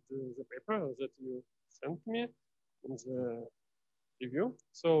read the paper that you sent me in the review.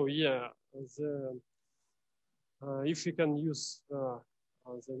 So yeah, if you can use the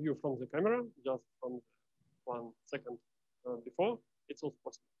view from the camera just from 1 second before, it's also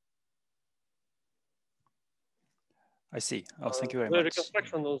possible. I see. Oh, thank you very the much.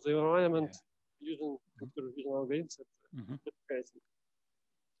 reconstruction of the environment using computer vision algorithms.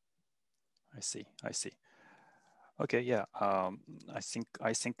 I see. I see. Okay. Yeah. I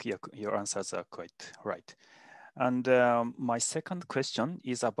think your answers are quite right. And my second question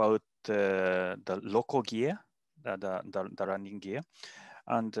is about the local gear, the landing gear,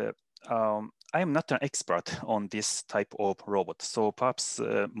 and I am not an expert on this type of robot, so perhaps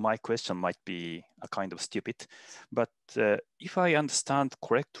my question might be a kind of stupid, but if I understand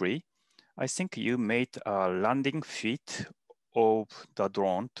correctly, I think you made a landing feet of the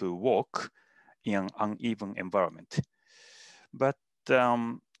drone to walk in an uneven environment. But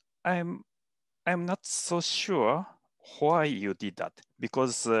I'm not so sure why you did that,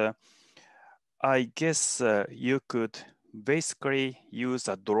 because I guess you could basically use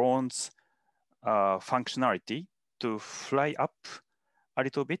a drone's functionality to fly up a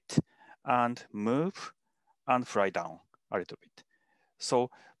little bit and move and fly down a little bit. So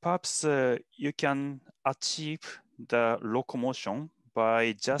perhaps you can achieve the locomotion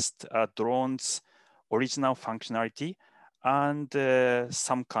by just a drone's original functionality and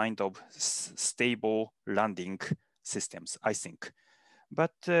some kind of stable landing systems, I think.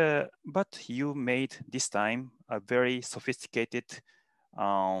 But you made this time a very sophisticated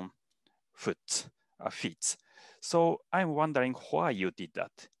feet. So I'm wondering why you did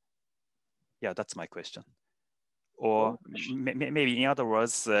that. Yeah, that's my question. Or maybe in other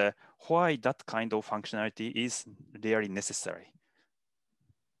words, why that kind of functionality is really necessary.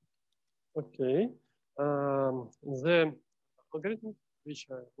 Okay. The algorithm which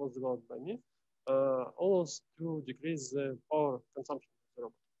was developed by me allows to decrease the power consumption of the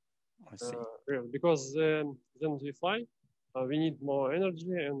robot. I see. Really, because then we fly, we need more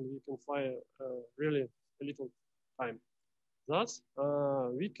energy, and we can fly really a little time. Thus,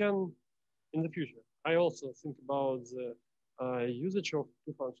 we can, in the future, I also think about the usage of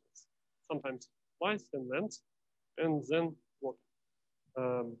two functions. Sometimes flies and lands, and then walk.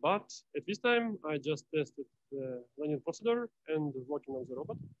 But at this time, I just tested the landing procedure and working on the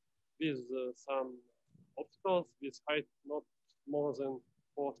robot with some obstacles with height not more than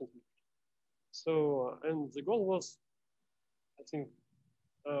 4 centimeters. So, and the goal was, I think,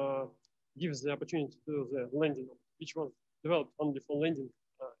 gives the opportunity to the landing, which was developed only for landing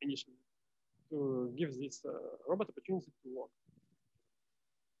initially, to give this robot opportunity to work.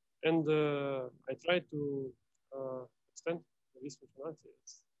 And I try to extend this functionality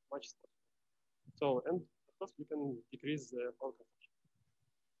as much as possible. So, and of course, we can decrease the power consumption.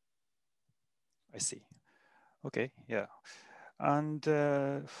 I see. Okay, yeah. And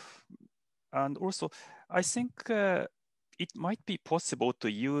also, I think it might be possible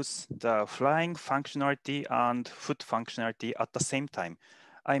to use the flying functionality and foot functionality at the same time.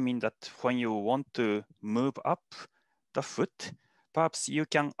 I mean that when you want to move up the foot, perhaps you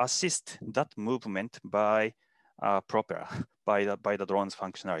can assist that movement by propeller, by the drone's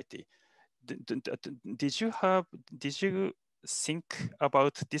functionality. Did you think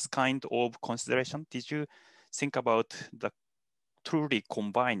about this kind of consideration? Did you think about the truly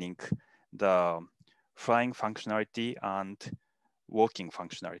combining the flying functionality and walking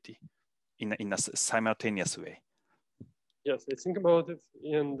functionality in a simultaneous way? Yes, I think about it,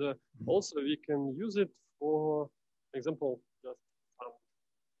 and also we can use it for example, just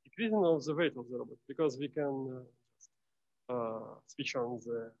decreasing of the weight of the robot, because we can switch on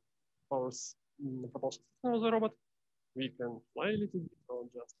the powers propulsion system of the robot. We can fly a little bit or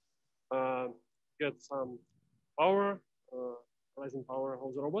just get some power, rising power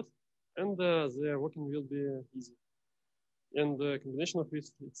of the robot, and the working will be easy. And the combination of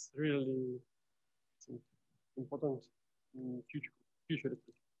this, it's really important in future.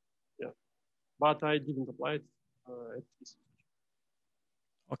 Yeah, but I didn't apply it at this.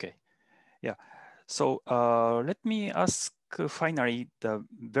 Okay, yeah. So let me ask finally the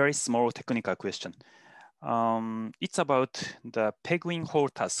very small technical question. It's about the penguin hole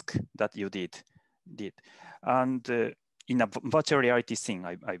task that you did, and in a virtual reality thing,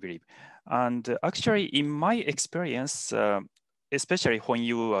 I believe. And actually, in my experience, especially when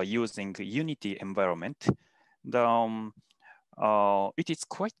you are using Unity environment, it is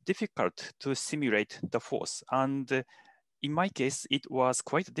quite difficult to simulate the force. And in my case, it was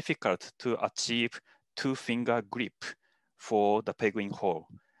quite difficult to achieve two-finger grip for the penguin hole.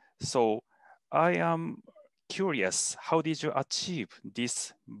 So I am curious, how did you achieve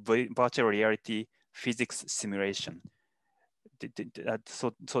this virtual reality physics simulation?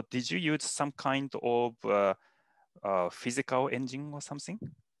 So did you use some kind of physical engine or something?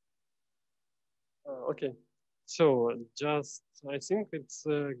 Okay, so just I think it's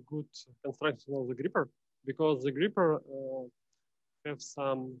a good construction of the gripper, because the gripper have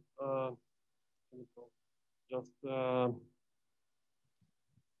some just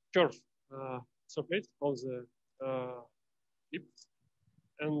curve surface of the grip,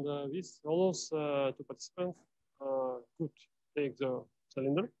 and this allows to participants could take the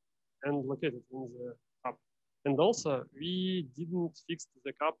cylinder and locate it in the cup. And also, we didn't fix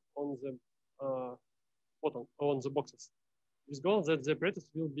the cup on the bottom, on the boxes. This goal that the operators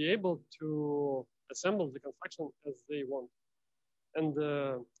will be able to assemble the construction as they want. And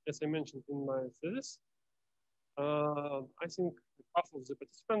as I mentioned in my thesis, I think half of the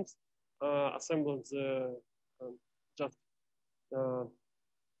participants assembled the just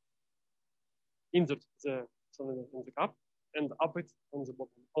insert the cylinder in the cup and up it on the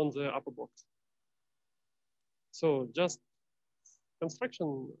bottom, on the upper box. So just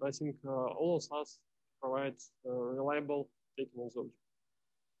construction, I think, allows us to provide reliable taking of the object.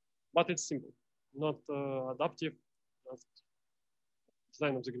 But it's simple, not adaptive, just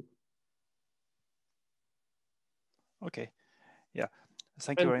design of the grip. Okay, yeah.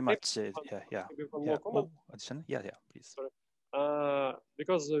 Thank you very much. Yeah. Addition? Yeah, please. Sorry.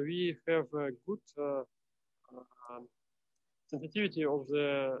 Because we have a good sensitivity of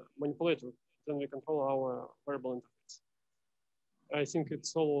the manipulator, then we control our variable interface. I think it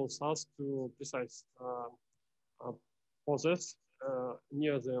allows us to precise process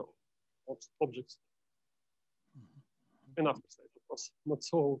near the objects. Enough precise, of course, not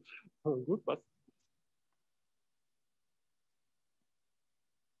so good, but.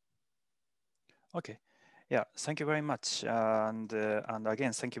 Okay, yeah, thank you very much. And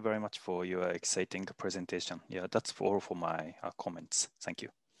again, thank you very much for your exciting presentation. Yeah, that's all for my comments. Thank you.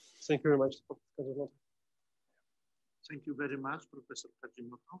 Thank you very much. Thank you very much, Professor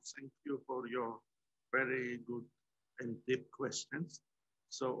Kajimoto. Thank you for your very good and deep questions.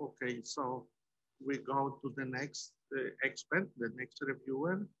 So, okay, so we go to the next expert, the next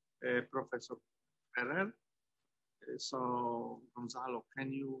reviewer, Professor Ferrer. So, Gonzalo,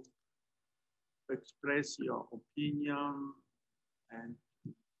 can you express your opinion and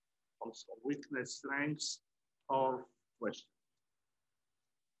also weakness, strengths, or questions?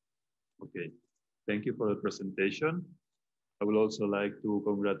 Okay, thank you for the presentation. I would also like to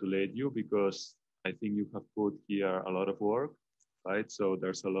congratulate you because I think you have put here a lot of work, right? So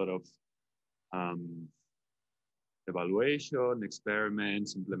there's a lot of evaluation,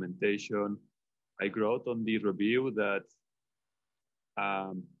 experiments, implementation. I wrote on the review that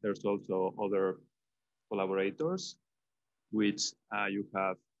there's also other collaborators which you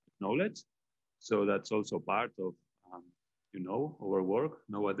have acknowledged. So that's also part of, our work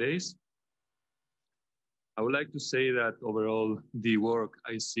nowadays. I would like to say that overall, the work,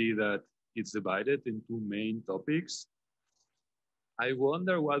 I see that it's divided in two main topics. I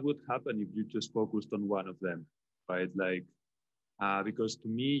wonder what would happen if you just focused on one of them, right? Like, because to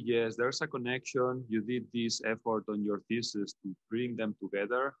me, yes, there's a connection. You did this effort on your thesis to bring them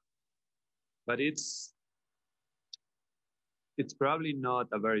together, but it's probably not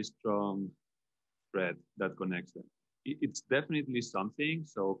a very strong thread that connects them. It's definitely something.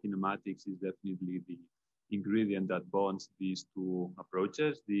 So kinematics is definitely the ingredient that bonds these two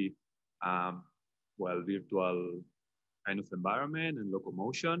approaches, the virtual kind of environment and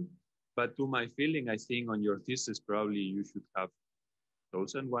locomotion. But to my feeling, I think on your thesis, probably you should have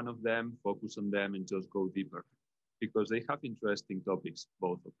chosen one of them, focus on them, and just go deeper because they have interesting topics,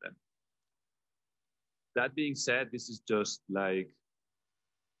 both of them. That being said, this is just like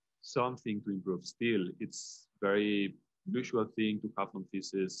something to improve. Still, it's very usual thing to have on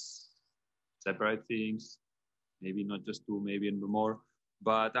thesis separate things, maybe not just two, maybe more.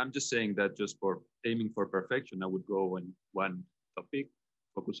 But I'm just saying that just for aiming for perfection, I would go on one topic,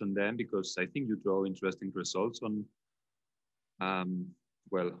 focus on them, because I think you draw interesting results on,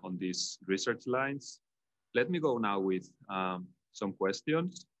 on these research lines. Let me go now with some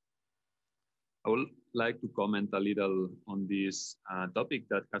questions. I would like to comment a little on this topic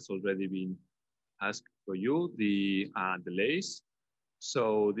that has already been asked for you, the delays.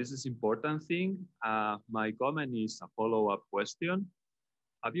 So this is important thing. My comment is a follow-up question.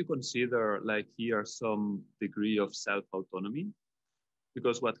 Have you considered like here some degree of self-autonomy?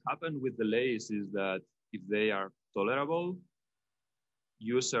 Because what happened with delays is that if they are tolerable,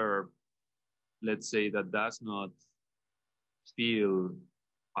 user, let's say that does not feel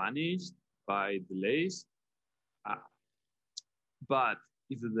punished by delays. But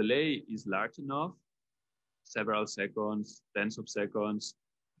if the delay is large enough, several seconds, tens of seconds,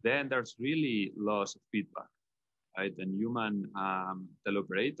 then there's really loss of feedback, right? And human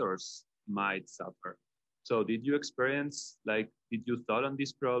teleoperators might suffer. So did you experience, did you thought on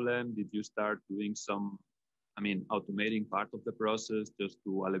this problem? Did you start doing some, automating part of the process just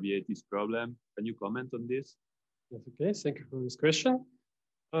to alleviate this problem? Can you comment on this? Yes, okay, thank you for this question.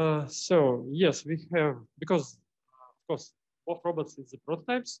 So yes, we have, because of course, both robots is the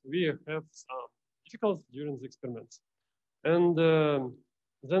prototypes, we have some difficulties during the experiments. And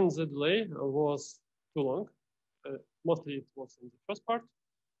then the delay was too long. Mostly it was in the first part.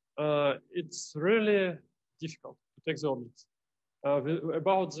 It's really difficult to take the objects.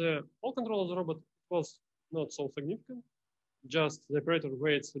 About the all control of the robot, it was not so significant. Just the operator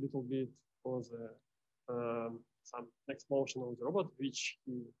waits a little bit for the some next motion of the robot, which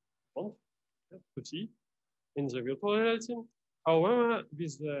he wants to see in the virtual reality. However,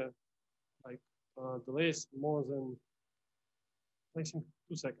 with the delays more than I think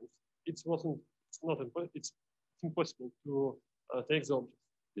 2 seconds, it's impossible to take the object.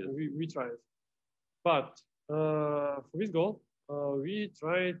 Yes. We tried, but for this goal, we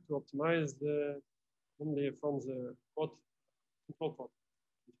try to optimize only from the code control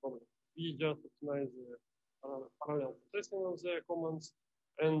code. We just optimize the parallel processing of the commands,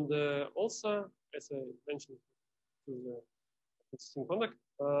 and also, as I mentioned to the processing conduct,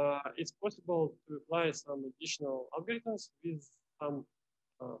 it's possible to apply some additional algorithms with some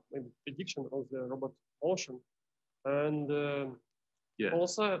maybe prediction of the robot motion, and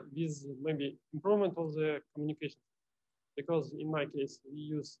also with maybe improvement of the communication. Because in my case, we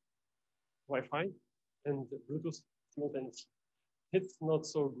use Wi-Fi and Bluetooth simultaneously. It's not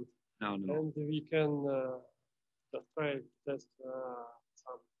so good. No. And we can just try to test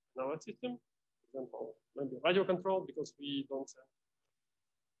some in our system. For example, maybe radio control, because we don't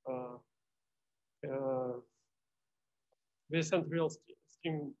we send real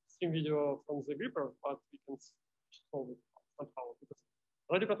stream video from the gripper, but we can solve it somehow because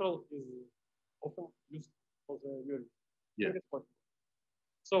radio control is often used for the viewing. Yeah.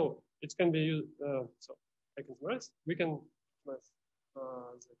 So it can be used. So I can summarize. We can optimize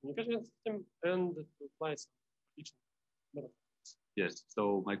the communication system and to apply some additional benefits. Yes.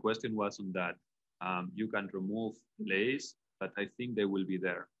 So my question was on that. You can remove delays, but I think they will be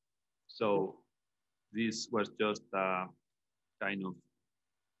there. So this was just kind of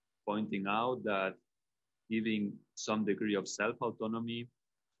pointing out that giving some degree of self-autonomy,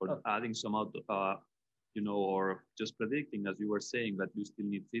 or adding some you know, or just predicting, as you were saying, that you still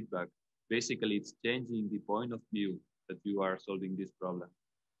need feedback. Basically, it's changing the point of view that you are solving this problem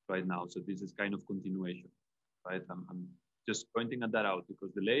right now. So this is kind of continuation, right? I'm just pointing at that out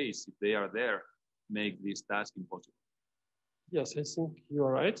because delays, if they are there, make this task impossible. Yes, I think you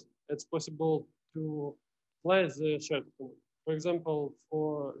are right. It's possible to apply the shared autonomy. For example,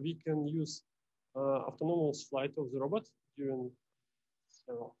 we can use autonomous flight of the robot during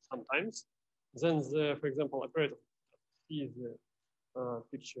sometimes. Then, for example, operator sees the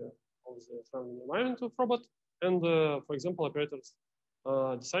picture of the surrounding environment of robot, and for example, operators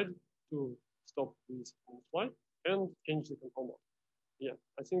decide to stop this flight and change the control mode. Yeah,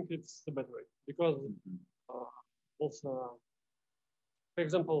 I think it's the better way because also, for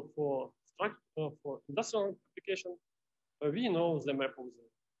example, for industrial application, we know the map of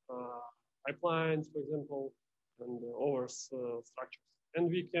the pipelines, for example, and over structures, and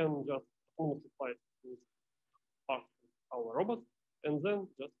we can just multiply with part of our robot, and then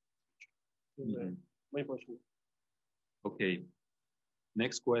just switch to the main function. Okay.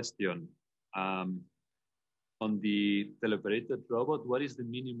 Next question. On the teleoperated robot, what is the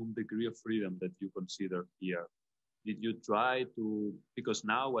minimum degree of freedom that you consider here? Did you try to, because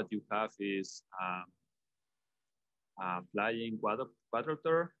now what you have is a flying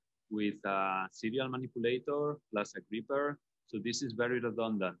quadrotor with a serial manipulator plus a gripper. So this is very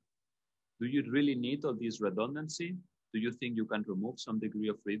redundant. Do you really need all this redundancy? Do you think you can remove some degree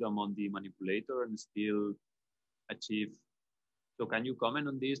of freedom on the manipulator and still achieve? So can you comment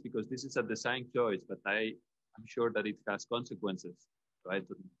on this? Because this is a design choice, but I'm sure that it has consequences, right?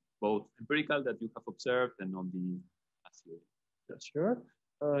 Both empirical that you have observed and on the theory. Yeah, sure.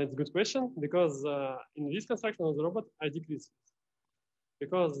 It's a good question because in this construction of the robot, I decrease it.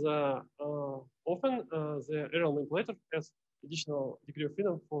 Because often the aerial manipulator has additional degree of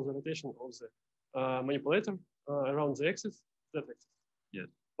freedom for the rotation of the manipulator around the axis, that axis. Yes.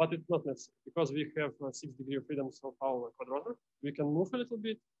 But it's not necessary because we have 6 degrees of freedom of our quadrotor. We can move a little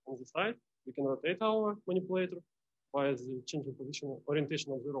bit on the side. We can rotate our manipulator by the changing position,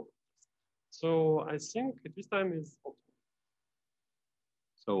 orientation of the robot. So I think at this time is optimal.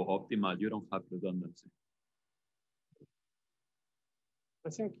 So optimal, you don't have redundancy. I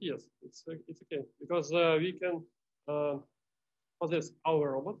think yes, it's okay because we can possess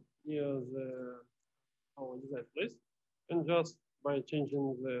our robot near our desired place, and just by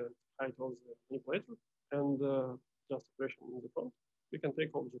changing the height of the manipulator and just operation in the front, we can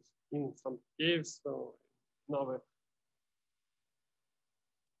take objects in some caves or another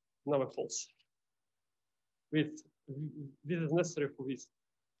holes. This is necessary for this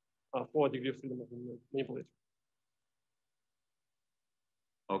 4 degree freedom of the manipulator.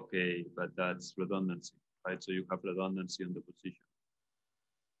 Okay, but that's redundancy, right? So you have redundancy on the position.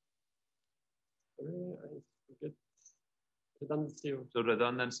 I forget redundancy. So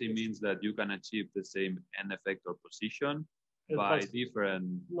redundancy means that you can achieve the same end effector position by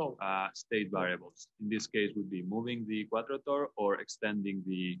different state variables. In this case, would be moving the quadrotor or extending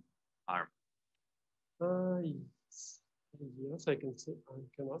the arm. Yes, I can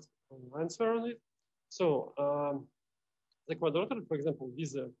answer on it. So the quadrotor, for example,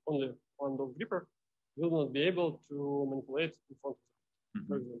 with only one dog gripper, will not be able to manipulate in front of them.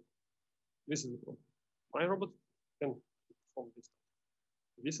 For example, this is the problem. My robot can perform this.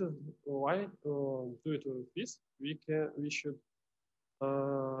 This is why due to this we should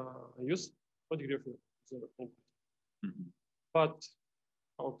use 4 degree of freedom. But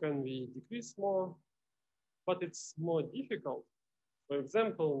how can we decrease more? But it's more difficult. For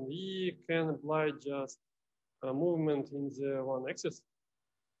example, we can apply just a movement in the one axis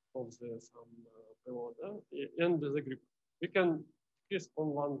of the payload and the grip. We can decrease on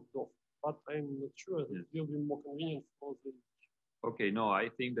one dog, but I'm not sure that it will be more convenient for the. Okay, no, I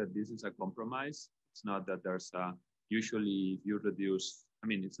think that this is a compromise. It's not that there's usually if you reduce, I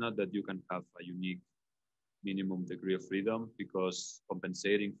mean, it's not that you can have a unique minimum degree of freedom because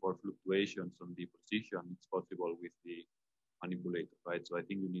compensating for fluctuations on the position is possible with the manipulator, right? So I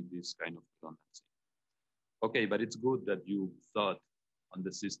think you need this kind of redundancy. Okay, but it's good that you thought on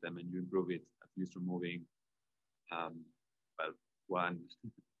the system and you improve it, at least removing, well, one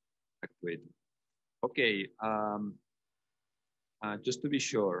actuator. Okay, just to be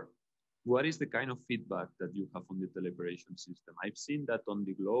sure, what is the kind of feedback that you have on the teleoperation system? I've seen that on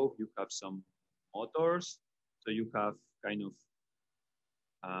the globe, you have some motors. So you have kind of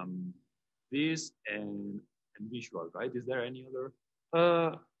this and visual, right? Is there any other?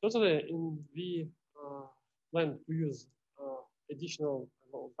 Totally, we plan to use additional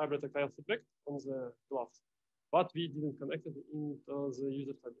vibratactile feedback on the gloves, but we didn't connect it into the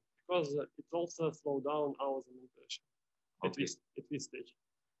user fabric because it also slowed down our manipulation at this stage.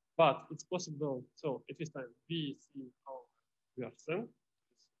 But it's possible. So at this time, we see how we are sent.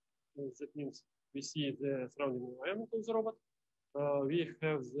 That means we see the surrounding environment of the robot. We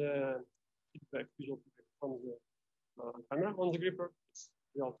have the feedback, visual feedback from the camera on the gripper. It's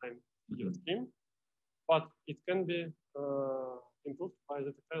real-time video stream, but it can be improved by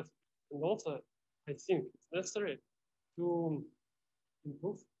the tactile. And also, I think it's necessary to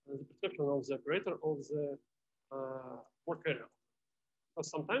improve the perception of the operator of the work area. Because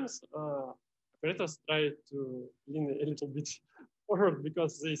sometimes operators try to lean a little bit forward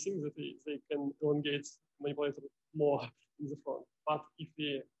because they think that they can elongate manipulator more in the front. But if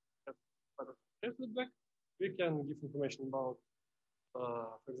we have feedback, we can give information about,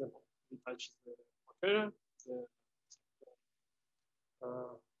 for example, we touch the work area,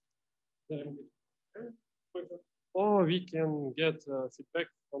 or we can get feedback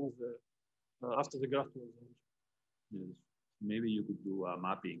from the after the graph. Yes. Maybe you could do a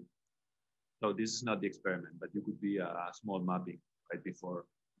mapping. So this is not the experiment, but you could be a small mapping right before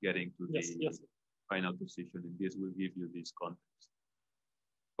getting to the final position, and this will give you this context.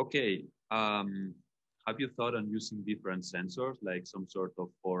 Okay. Have you thought on using different sensors, like some sort of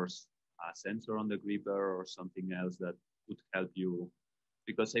force sensor on the gripper or something else that would help you?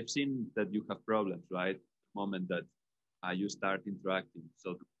 Because I've seen that you have problems, right? The moment that you start interacting.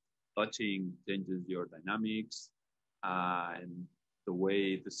 So touching changes your dynamics and the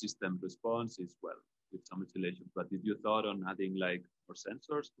way the system responds is, well, with some oscillations. But did you thought on adding like more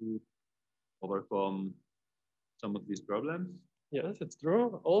sensors to overcome some of these problems? Yes, it's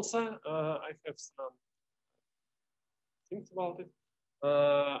true. Also, I have some things about it.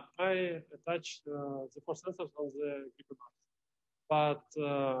 I attached the force sensors on the gripper bar,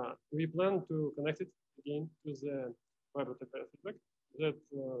 but we plan to connect it again to the vibratactile feedback. That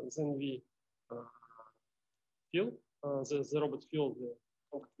then we feel the robot feel the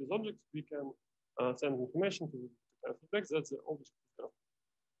contact with objects. We can send information to the feedback that the object is there,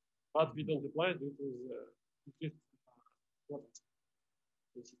 but we don't apply due to the increased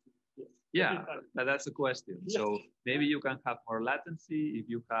Yeah, that's a question. Yes. So maybe you can have more latency if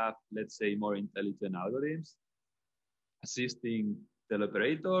you have, let's say, more intelligent algorithms assisting the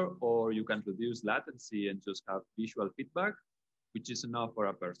operator, or you can reduce latency and just have visual feedback, which is enough for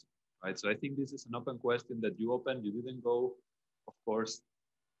a person, right? So I think this is an open question that you opened. You didn't go, of course.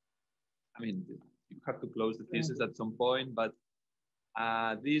 I mean, you have to close the thesis at some point, but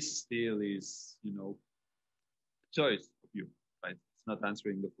this still is, you know, choice of you, right? It's not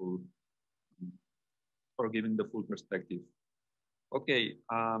answering the full, or giving the full perspective. Okay,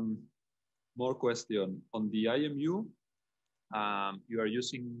 more question on the IMU. You are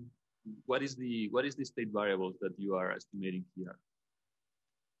using, what is the state variables that you are estimating here?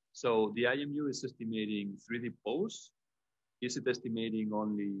 So the IMU is estimating 3D pose. Is it estimating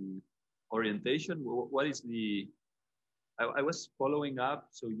only orientation? What is the, I was following up,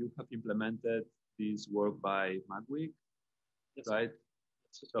 so you have implemented this work by Magwick, yes, right?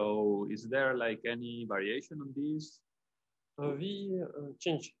 So is there like any variation on this? We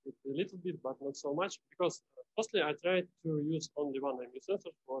changed it a little bit, but not so much, because mostly I tried to use only one IMU sensor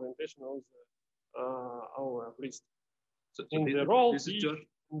for orientation of the, our list. So in this, the role, this is just,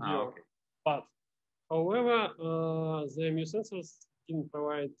 okay. But however, the IMU sensors didn't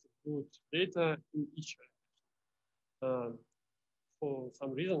provide good data in each for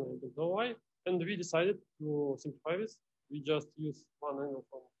some reason, I don't know why. And we decided to simplify this. We just use one angle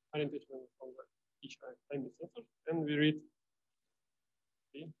from orientation from each IMU sensor, and we read.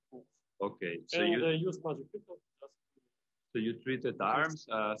 Okay, so and you use magic filter. So you treated arms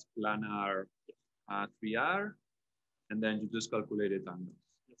as planar 3R, and then you just calculated angles.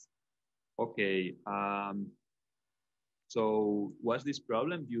 Yes. Okay. So was this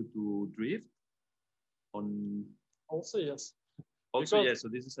problem due to drift? On also yes. Also because, yes. So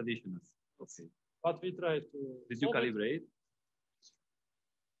this is additional. Okay. But we try to. Did you calibrate?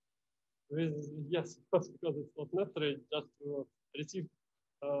 Yes, because it's not necessary just to receive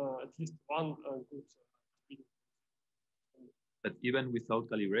at least one good video. But even without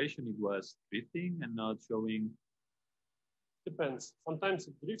calibration, it was drifting and not showing? Depends. Sometimes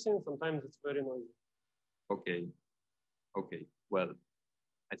it's drifting, sometimes it's very noisy. Okay. Okay. Well,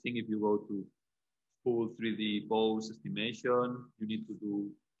 I think if you go to full 3D pose estimation, you need to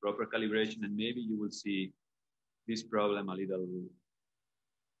do proper calibration, and maybe you will see this problem a little.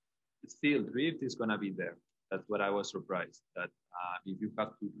 Still, drift is going to be there. That's what I was surprised, that if you have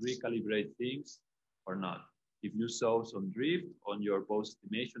to recalibrate things or not. if you saw some drift on your post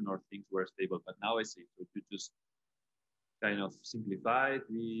estimation or things were stable. But now I see, so you just kind of simplify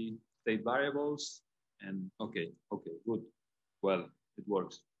the state variables and okay, good. Well, it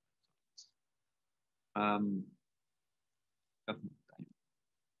works.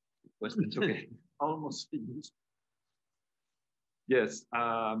 Questions? Okay. Almost finished. Yes.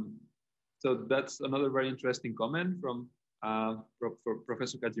 So that's another very interesting comment from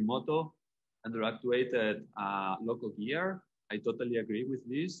Professor Kajimoto. Underactuated local gear. I totally agree with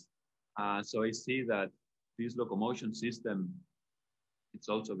this. So I see that this locomotion system, it's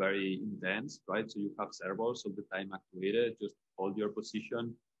also very intense, right? So you have servos all the time actuated, just hold your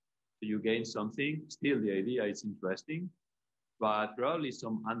position. So you gain something. Still, the idea is interesting, but probably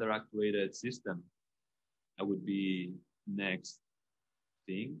some underactuated system that would be next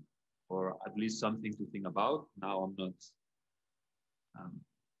thing, or at least something to think about. Now I'm not, I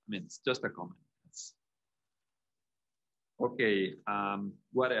mean, it's just a comment. Okay,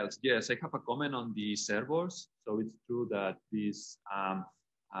 what else? Yes, I have a comment on the servos. So it's true that this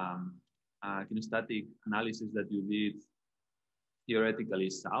kinestatic analysis that you did theoretically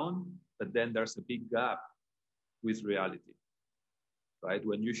is sound, but then there's a big gap with reality, right?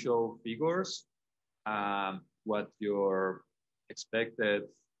 When you show figures, what your expected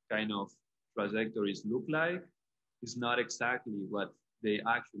kind of trajectories look like is not exactly what they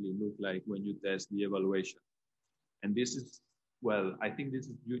actually look like when you test the evaluation. And this is, well, I think this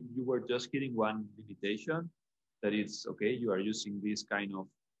is, you were just hitting one limitation, that it's, okay, you are using these kind of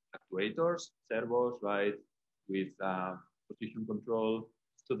actuators, servos, right, with position control.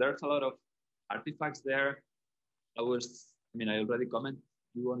 So there's a lot of artifacts there. I already commented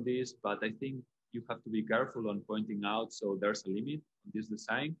you on this, but I think you have to be careful on pointing out, so there's a limit on this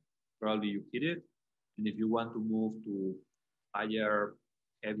design. Probably you hit it. And if you want to move to higher,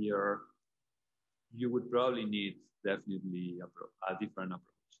 heavier, you would probably need definitely a different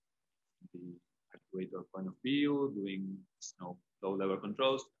approach. The actuator point of view, doing low-level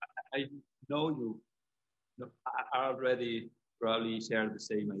controls. I know you already probably share the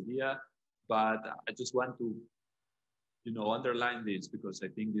same idea, but I just want to, underline this, because I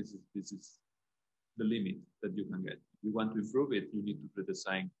think this is the limit that you can get. If you want to improve it, you need to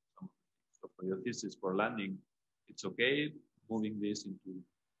redesign some of the things. So for your thesis, for landing, it's okay moving this into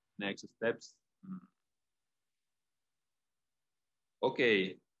next steps.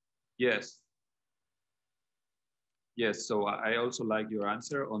 Okay, yes. Yes, so I also like your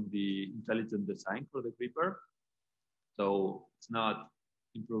answer on the intelligent design for the gripper. So it's not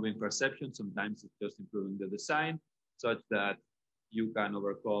improving perception, sometimes it's just improving the design such that you can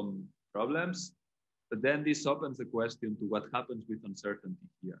overcome problems. But then this opens the question to what happens with uncertainty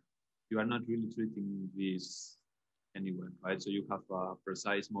here. You are not really treating this anywhere, right? So you have a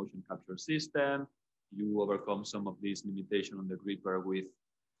precise motion capture system. You overcome some of these limitations on the gripper with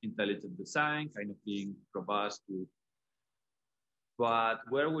intelligent design, kind of being robust to. But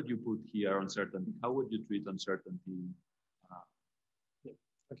where would you put here uncertainty? How would you treat uncertainty?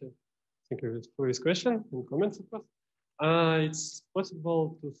 Okay, thank you for this question and comments, of course. It's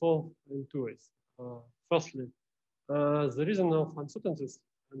possible to solve in two ways. Firstly, the reason of uncertainties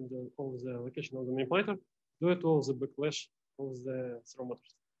and of the location of the manipulator due to the backlash of the servo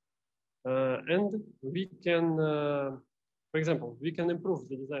motors. And we can, for example, we can improve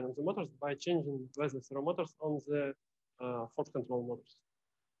the design of the motors by changing the servo motors on the force control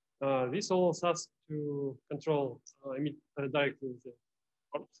motors. This allows us to control directly the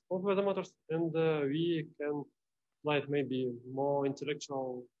parts of the motors, and we can apply maybe more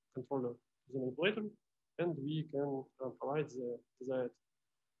intellectual controller to the manipulator, and we can provide the desired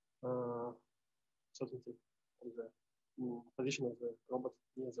certainty of the position of the robot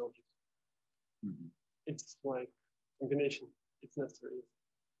near the object. Mm-hmm. It's like combination. It's necessary.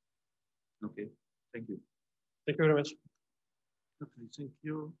 Okay, thank you. Thank you very much. Okay, thank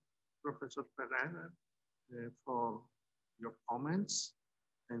you, Professor Pereira, for your comments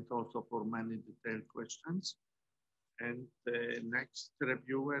and also for many detailed questions. And the next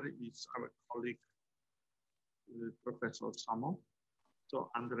reviewer is our colleague, Professor Samo. So,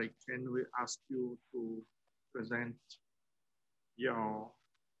 Andrei, can we ask you to present your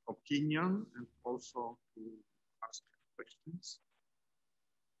opinion and also to ask questions?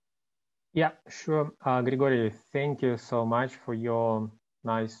 Yeah, sure. Grigoriy, thank you so much for your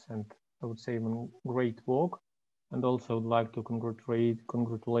nice and I would say even great work. And also would like to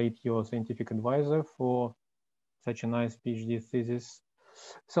congratulate your scientific advisor for such a nice PhD thesis.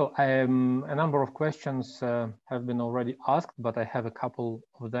 So a number of questions have been already asked, but I have a couple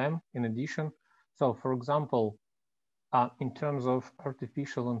of them in addition. So for example, in terms of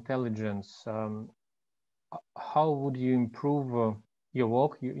artificial intelligence, how would you improve your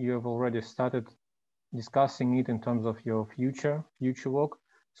work? You have already started discussing it in terms of your future work.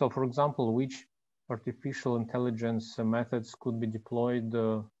 So, for example, which artificial intelligence methods could be deployed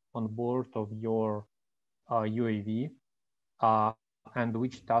on board of your UAV, and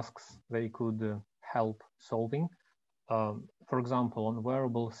which tasks they could help solving? For example, on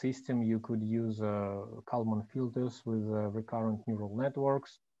wearable system, you could use Kalman filters with recurrent neural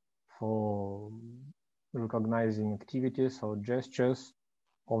networks for recognizing activities or gestures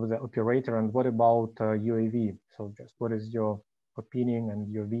of the operator. And what about UAV? So just what is your opinion and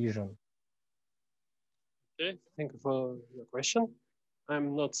your vision? Okay, thank you for your question.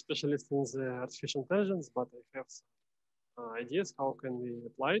 I'm not specialist in the artificial intelligence, but I have some ideas how can we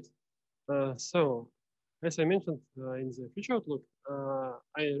apply it. So, as I mentioned in the future outlook,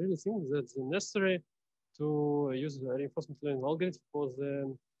 I really think that it's necessary to use the reinforcement learning algorithm for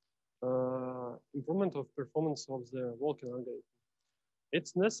the improvement of performance of the walking algorithm.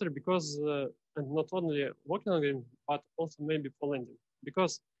 It's necessary because, and not only walking algorithm, but also maybe for landing,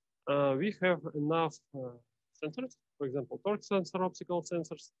 because we have enough sensors, for example, torque sensor, optical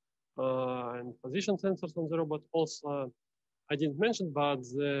sensors, and position sensors on the robot. Also, I didn't mention, but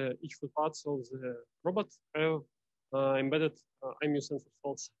each foot parts of the robot have embedded IMU sensors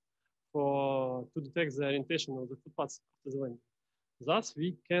also to detect the orientation of the foot parts after the landing. Thus,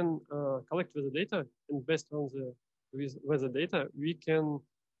 we can collect weather data, and based on the weather data, we can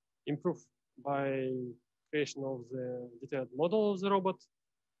improve by creation of the detailed model of the robot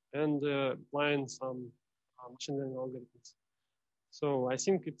and applying some machine learning algorithms. So I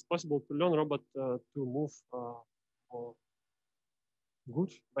think it's possible to learn robot to move more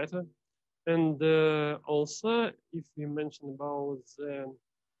good, better. And also, if we mention about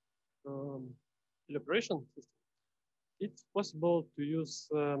the operation system, it's possible to use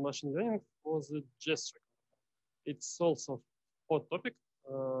machine learning for the gesture. It's also a hot topic.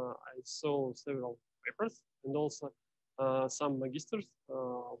 I saw several papers and also some magisters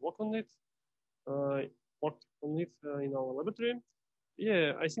worked on it in our laboratory.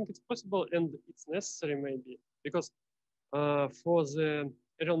 Yeah, I think it's possible and it's necessary maybe because for the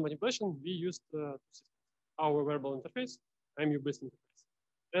aerial manipulation, we used our wearable interface, IMU-based interface,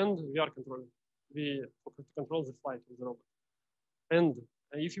 and VR controller. We control the flight of the robot. And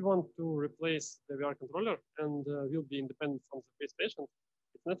if you want to replace the VR controller and will be independent from the base station,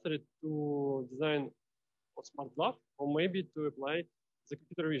 it's necessary to design a smart glove or maybe to apply the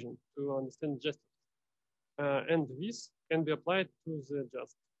computer vision to understand gestures. And this can be applied to the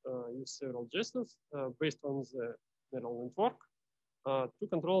just use several gestures based on the neural network to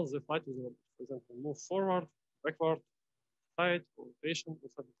control the flight of the robot. For example, move forward, backward, side, rotation, or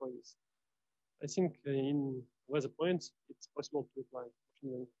something like this. I think in weather points, it's possible to apply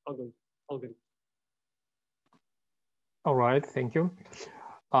algorithm. All right, thank you.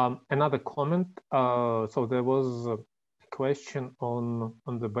 Another comment. So there was a question on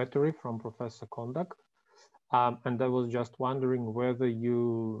the battery from Professor Kondak. And I was just wondering whether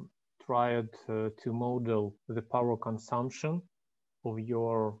you tried to model the power consumption of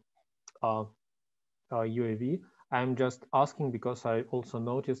your UAV. I'm just asking because I also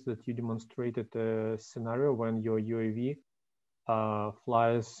noticed that you demonstrated a scenario when your UAV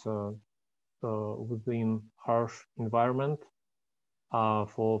flies within harsh environment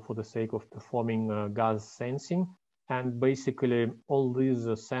for the sake of performing gas sensing. And basically all these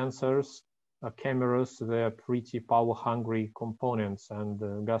sensors, cameras, they're pretty power hungry components,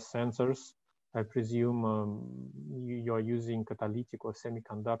 and gas sensors, I presume you're using catalytic or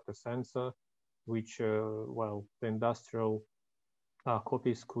semiconductor sensor, which, well, the industrial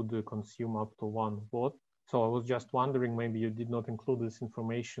copies could consume up to 1 watt. So I was just wondering, maybe you did not include this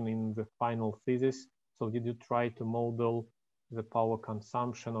information in the final thesis. So did you try to model the power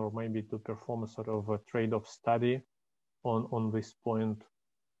consumption or maybe to perform a sort of a trade-off study on this point?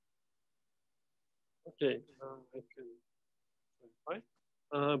 Okay, I can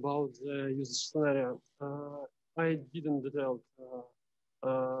clarify about the usage scenario. I didn't detailed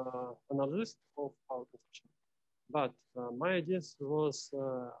analysis of power consumption, but my idea was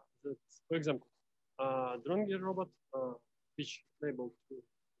that, for example, drone gear robot, which is able to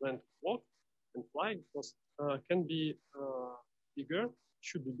land, walk, and fly, because can be bigger,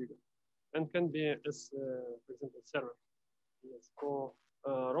 should be bigger, and can be as, for example, server. Yes, for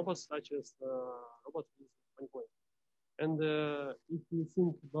robots such as robots with one point. And if you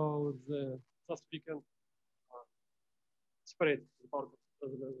think about the just we can separate the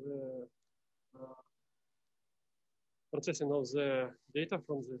processing of the data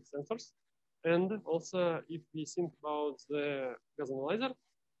from the sensors. And also, if we think about the gas analyzer,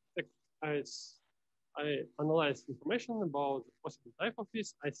 I analyze information about the possible type of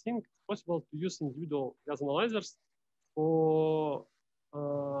this, I think it's possible to use individual gas analyzers for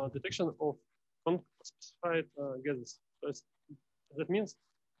detection of specified gases. So that means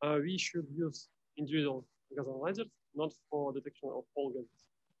we should use individual gas analyzers, not for detection of all gases.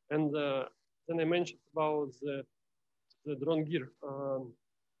 And then I mentioned about the drone gear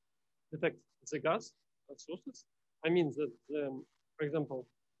detect the gas sources. I mean that, for example,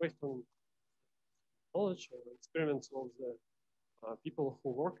 based on knowledge or experiments of the people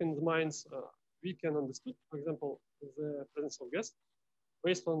who work in the mines, we can understand, for example, the presence of gas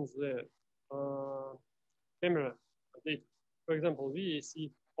based on the camera data. For example, we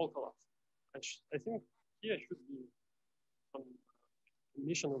see all collapse. I think here should be some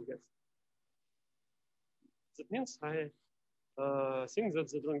emission of gas. That means I think that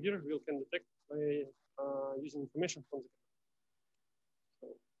the drone gear will can detect by using information from the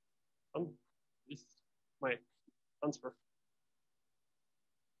camera. So this is my answer.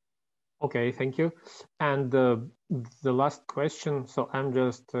 Okay, thank you. And the last question, so I'm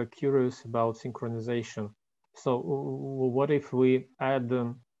just curious about synchronization. So what if we add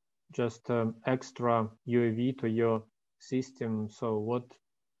just extra UAV to your system? So what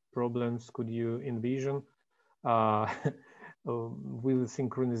problems could you envision with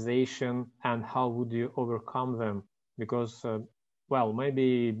synchronization, and how would you overcome them? Because, well,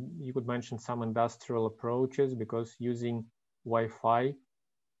 maybe you could mention some industrial approaches, because using Wi-Fi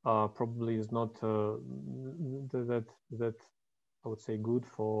probably is not that I would say good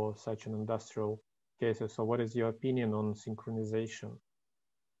for such an industrial cases. So what is your opinion on synchronization?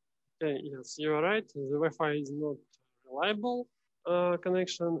 Okay, yes, you are right. The Wi-Fi is not reliable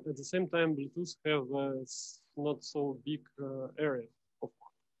connection. At the same time, Bluetooth have not so big area of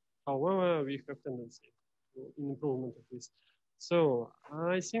work. However, we have tendency to improvement of this. So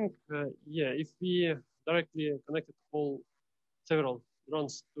I think, yeah, if we directly connected several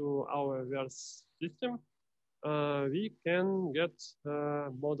drones to our VR system, we can get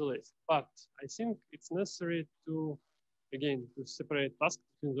more delays. But I think it's necessary to, again, to separate tasks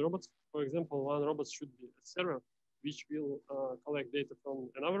between the robots. For example, one robot should be a server, which will collect data from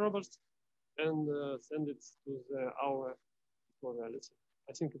another robot and send it to our reality.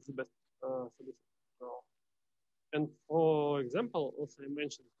 I think it's the best solution. And for example, also I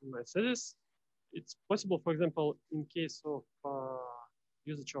mentioned in my thesis, it's possible, for example, in case of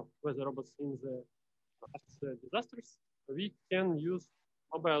usage of weather robots in the disasters, we can use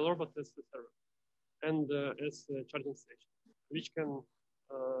mobile robot as the server and as a charging station, which can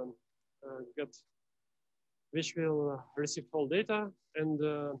which will receive all data and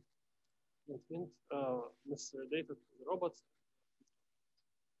necessary data to the robots.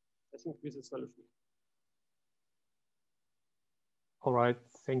 I think this is a solution. All right,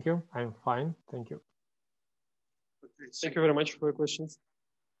 thank you. I'm fine, thank you. Okay, thank you very much for your questions.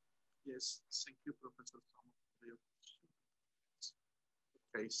 Yes, thank you, Professor Thomas, for your questions.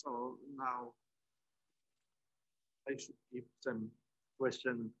 Okay, so now I should give some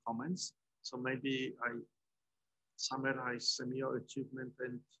question comments. So maybe I summarize some of your achievement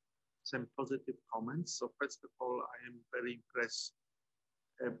and some positive comments. So first of all, I am very impressed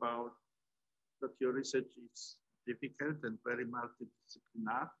about that your research is difficult and very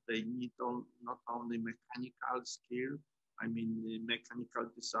multidisciplinary. They need not only mechanical skill, I mean mechanical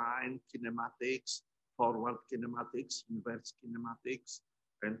design, kinematics, forward kinematics, inverse kinematics,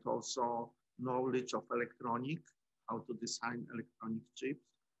 and also knowledge of electronic, how to design electronic chips,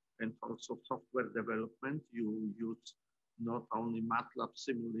 and also software development. You use not only MATLAB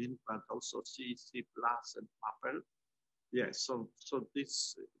Simulink, but also C, C++, and Maple. Yes, so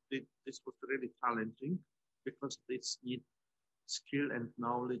this was really challenging because this needs skill and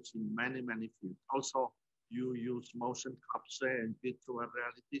knowledge in many fields. Also, you use motion capture and virtual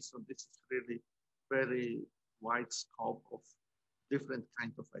reality, so this is really very wide scope of different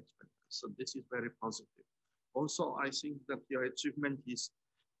kinds of expertise. So this is very positive. Also, I think that your achievement is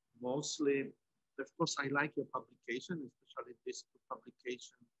mostly, of course, I like your publication, especially this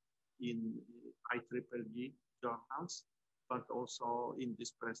publication in IEEE journals, but also in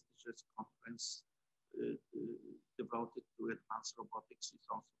this prestigious conference devoted to advanced robotics is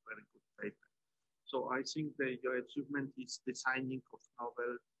also very good paper. So I think that your achievement is designing of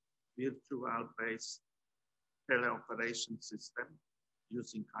novel virtual-based teleoperation system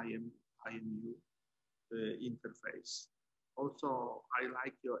using IMU interface. Also, I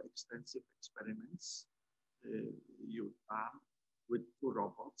like your extensive experiments you've done with 2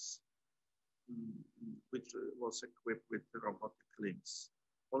 robots, which was equipped with the robotic limbs.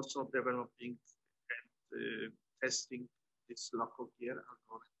 Also developing and testing this local gear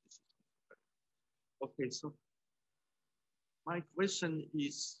algorithm. Okay, so my question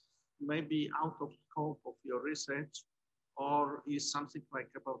is maybe out of scope of your research, or is something like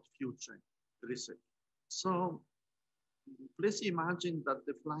about future research. So please imagine that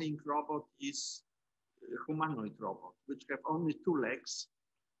the flying robot is a humanoid robot, which have only 2 legs,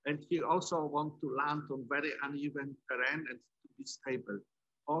 and he also wants to land on very uneven terrain and to be stable.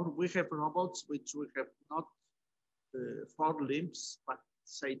 Or we have robots which we have not 4 limbs, but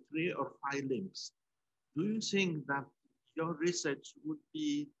say 3 or 5 limbs. Do you think that your research would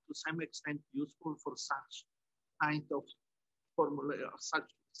be to some extent useful for such kind of formula,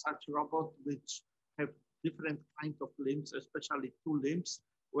 such robot which have different kind of limbs, especially 2 limbs,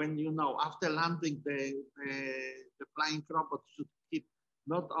 when you know after landing the flying robot should keep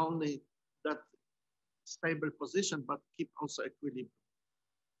not only that stable position, but keep also equilibrium?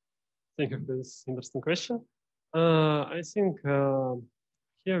 Thank you for this interesting question. I think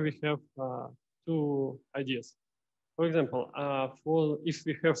here we have 2 ideas. For example, if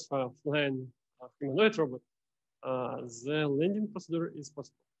we have a flying humanoid robot, the landing procedure is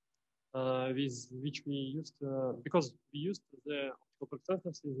possible, with which we used, because we used the optical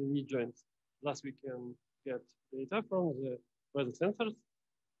sensors in the knee joints. Thus, we can get data from the weather sensors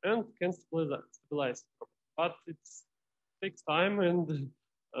and can stabilize. But it takes time and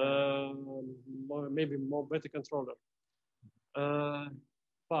maybe more better controller.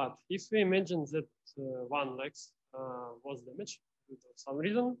 But if we imagine that 1 leg was damaged due to some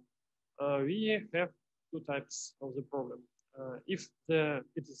reason, we have 2 types of the problem. If it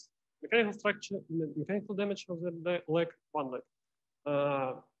is mechanical damage of the leg, 1 leg,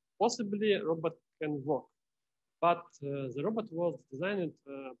 possibly robot can work, but the robot was designed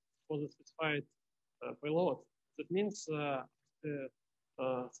for the specified payload. That means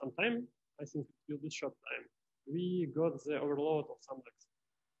some time, I think it will be short time, we got the overload of some legs.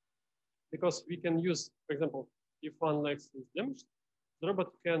 Because we can use, for example, if 1 leg is damaged, the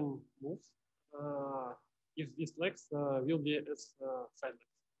robot can move. If these legs will be as side legs,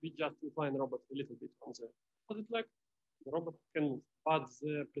 we just incline the robot a little bit on the opposite leg. The robot can move, but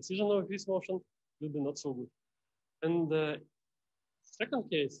the precision of this motion will be not so good. And the second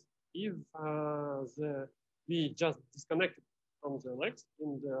case, if we just disconnect it from the legs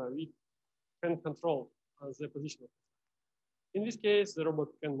and we can control the position. In this case, the robot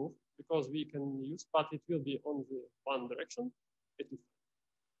can move because we can use, but it will be on the 1 direction.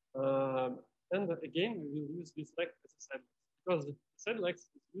 And again, we will use this leg as a side leg, because the side legs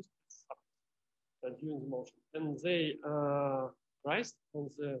is used as support during the motion, and they rise on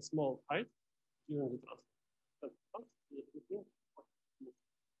the small height during the transfer.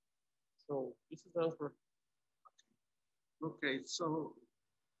 So this is the answer. Okay, so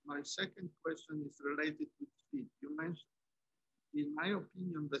my second question is related to speed. You mentioned, in my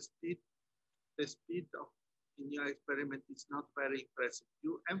opinion, the speed in your experiment is not very impressive.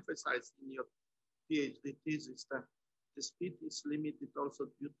 You emphasize in your PhD thesis that the speed is limited also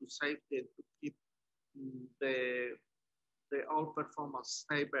due to safety and to keep the all performance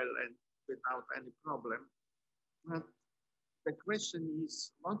stable and without any problem. But the question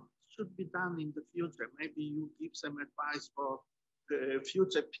is, what should be done in the future? Maybe you give some advice for the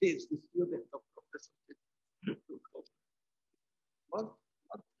future PhD student of Professor. What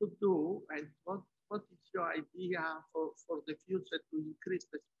to do, and what is your idea for the future to increase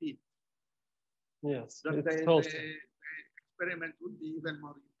the speed? Yes, that the experiment would be even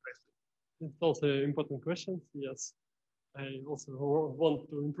more impressive. It's also an important question. Yes, I also want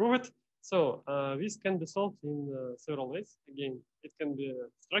to improve it. So this can be solved in several ways. Again, it can be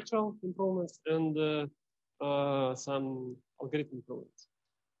structural improvements and some algorithm improvements.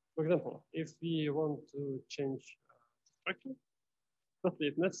 For example, if we want to change structure, firstly,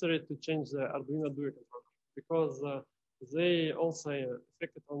 it's necessary to change the Arduino Duo controller, because they also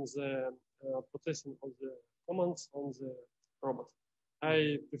affected on the processing of the commands on the robot.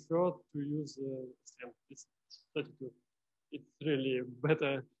 I prefer to use Tsetserukou. It's really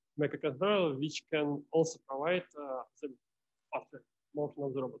better microcontroller which can also provide the faster motion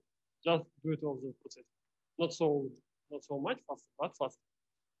of the robot. Just do it of the process. Not so much faster, but faster.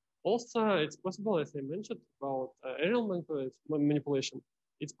 Also, it's possible, as I mentioned, about aerial manipulation.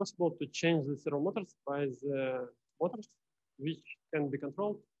 It's possible to change the servo motors by the motors, which can be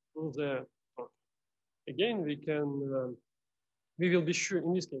controlled through the torque. Again, we will be sure,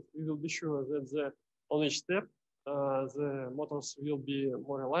 in this case, we will be sure that on each step, the motors will be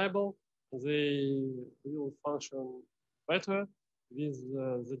more reliable. They will function better with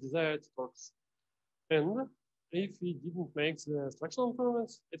the desired torques. And if we didn't make the structural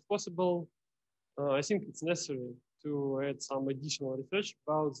improvements, it's possible, I think it's necessary to add some additional research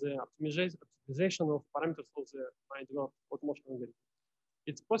about the optimization of parameters of my developed automotion algorithm.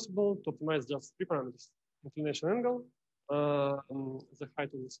 It's possible to optimize just 3 parameters: inclination angle, the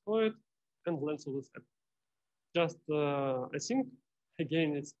height of the sploid, and length of the step. Just, I think,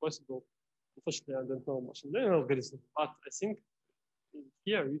 again, it's possible. Unfortunately, I don't know machine learning algorithm, but I think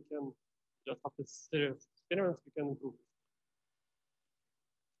here we can, just after serious experiments, we can improve.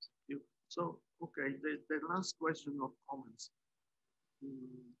 So, okay, the last question of comments.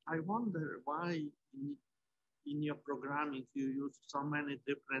 I wonder why in your programming you use so many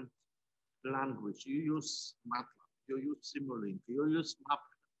different languages. You use MATLAB, you use Simulink, you use MAP,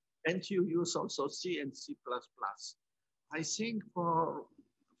 and you use also C and C++. I think for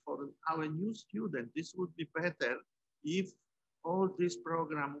our new student, this would be better if all this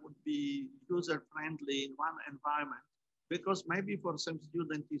program would be user-friendly in one environment, because maybe for some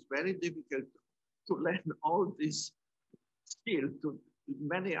students it's very difficult to learn all this skill.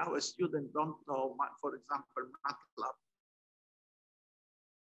 Many of our students don't know, for example, MATLAB.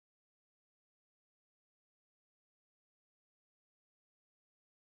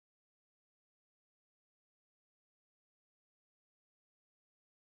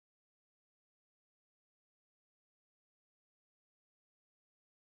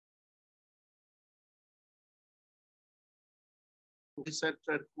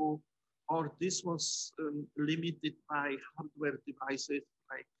 Tsetserukou, or this was limited by hardware devices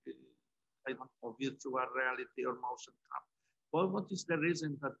like, I don't know, virtual reality or motion cap. Well, what is the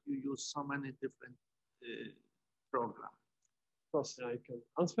reason that you use so many different programs? Of course, I can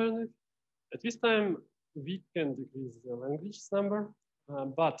answer it. At this time, we can decrease the language number,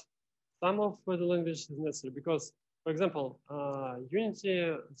 but some of the language is necessary because, for example,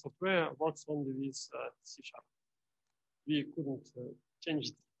 Unity software works only with C#. We couldn't change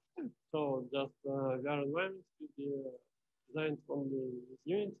it. So just VR environment will be designed only with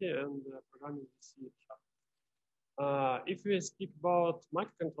Unity and programming with C#. If we speak about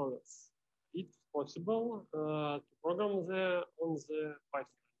microcontrollers, it's possible to program them on the Python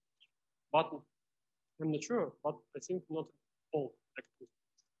language. But I'm not sure, but I think not all active.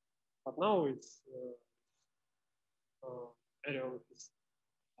 But now it's area of this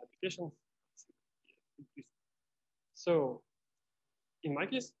applications. So in my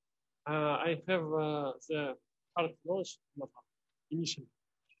case, I have the hard knowledge of MATLAB initially.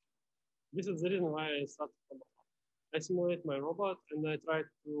 This is the reason why I started from MATLAB. I simulate my robot and I try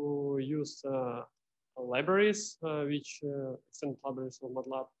to use libraries, which extended libraries of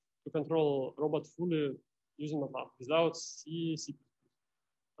MATLAB, to control robot fully using MATLAB without C.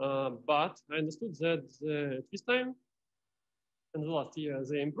 But I understood that at this time, and the last year,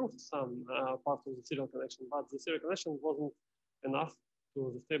 they improved some part of the serial connection, but the serial connection wasn't enough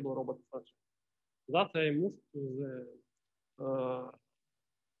to the stable robot function. That I moved to the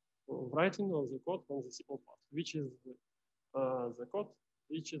writing of the code from the C++, which is the code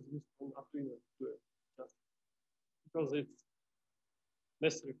which is used on Arduino to just because it's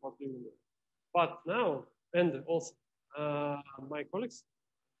necessary for Arduino. But now, and also my colleagues,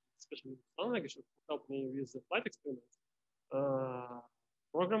 especially Sun Legacy, who helped me with the flight experiments,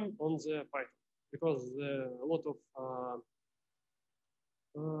 program on the Python, because a lot of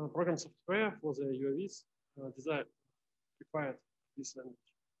program software for the UAVs design required this language.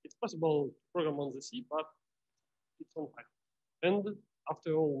 It's possible to program on the C, but it's on Python. And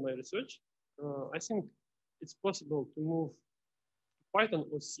after all my research, I think it's possible to move to Python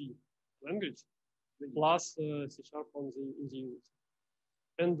or C language plus C# on in the unit.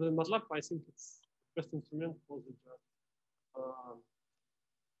 And MATLAB, I think it's the best instrument for the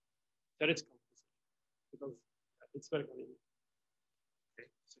theoretical research because it's very convenient. Okay,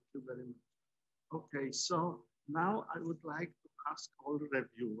 thank you very much. Okay, so now I would like to ask all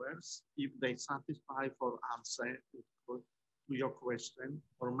reviewers if they satisfy for answer to your question,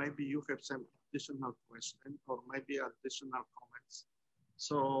 or maybe you have some additional question, or maybe additional comments.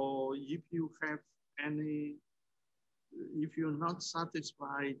 So if you have any, if you're not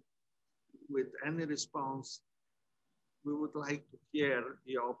satisfied with any response, we would like to hear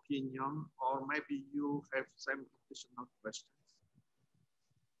your opinion, or maybe you have some additional questions.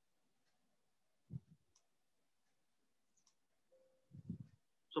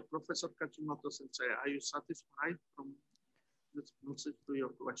 So Professor Kachimoto-sensei, are you satisfied from the responses to your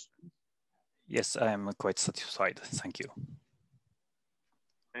questions? Yes, I am quite satisfied. Thank you.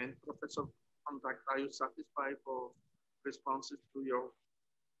 And Professor Kontak, are you satisfied for responses to your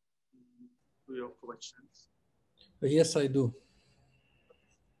questions? Yes, I do.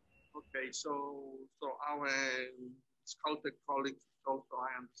 Okay, so our Caltech colleagues also,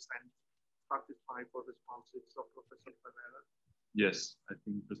 I understand, satisfied for responses of Professor Pereira? Yes, I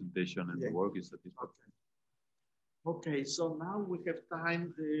think presentation and the work is satisfactory. Okay, so now we have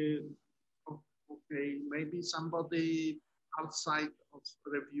time. Okay, maybe somebody outside of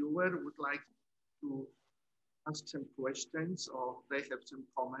reviewer would like to ask some questions or they have some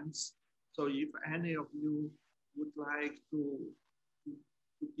comments. So if any of you would like to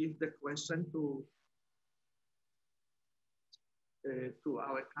give the question to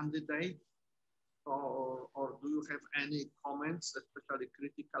our candidate, or do you have any comments, especially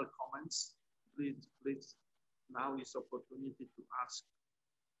critical comments? Please, now is opportunity to ask,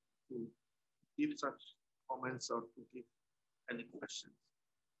 to give such comments or to give any questions.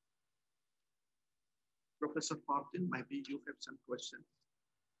 Professor Martin, maybe you have some questions.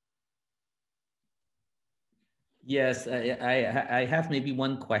 Yes, I have maybe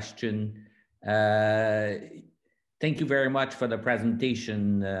one question. Thank you very much for the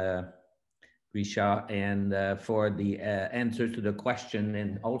presentation, Grisha, and for the answers to the question,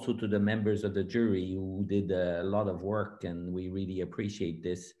 and also to the members of the jury who did a lot of work, and we really appreciate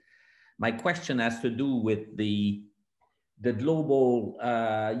this. My question has to do with the global,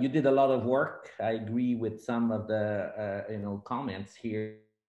 you did a lot of work. I agree with some of the comments here.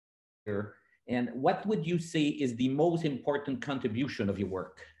 And what would you say is the most important contribution of your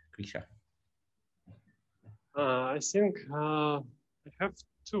work, Grisha? I think I have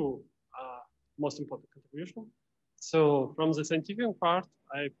two most important contributions. So from the scientific part,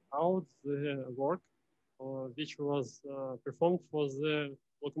 I found the work which was performed for the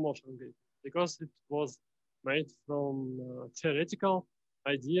locomotion gate, because it was made from theoretical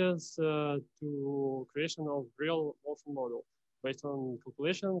ideas to creation of real motion model based on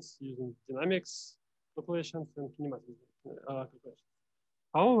calculations using dynamics calculations and kinematic calculations.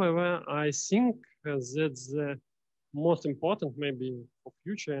 However, I think that the most important, maybe for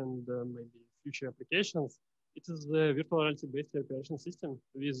future and maybe future applications, it is the virtual reality-based operation system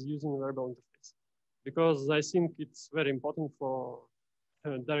with using wearable interface, because I think it's very important for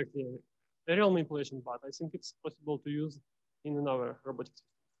directly aerial manipulation, but I think it's possible to use in another robotics.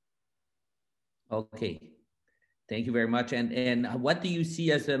 Okay, thank you very much. And what do you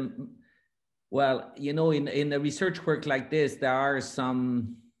see as a, well, you know, in a research work like this, there are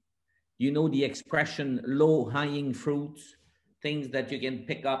some, you know, the expression low-hanging fruits, things that you can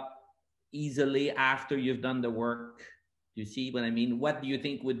pick up easily after you've done the work. You see what I mean? What do you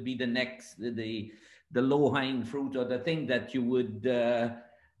think would be the next, the low-hanging fruit, or the thing that you would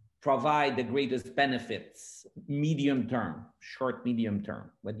provide the greatest benefits, medium term, short, medium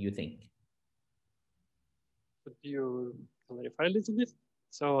term? What do you think? Could you clarify a little bit?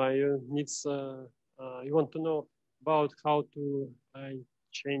 So I need, you want to know about how to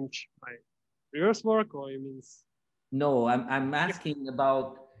change my previous work, or you means? No, I'm asking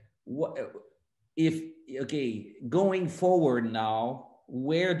about what, if, okay, going forward now,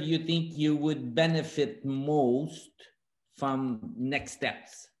 where do you think you would benefit most from next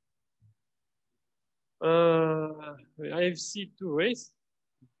steps? I see two ways,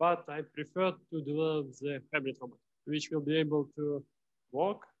 but I prefer to develop the hybrid robot, which will be able to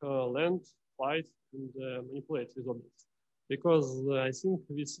walk, land, fly, and manipulate with objects. Because I think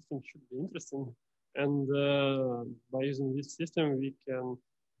this system should be interesting. And by using this system, we can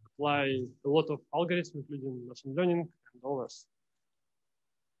apply a lot of algorithms, including machine learning and others.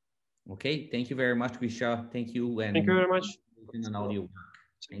 Okay, thank you very much, Grisha. Thank you. And thank you very much. And all your work.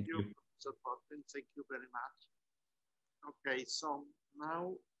 Thank you, Professor Martin. Thank you very much. Okay, so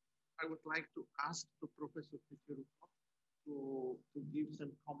now I would like to ask the Professor Tsetserukou to give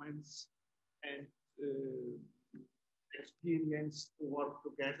some comments and experience to work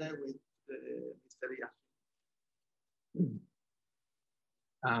together with Mr. Yashin.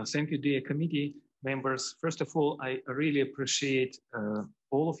 Thank you, dear committee members. First of all, I really appreciate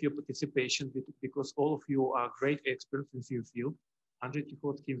all of your participation, because all of you are great experts in your field. Andrei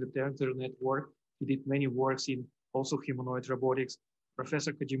Tikhotsky in the Tsetserukou network, he did many works in also humanoid robotics.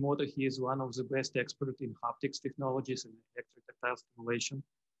 Professor Kajimoto, he is one of the best experts in haptics technologies and electrotactile stimulation.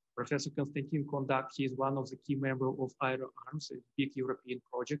 Professor Konstantin Kondak, he is one of the key members of AeroArms, a big European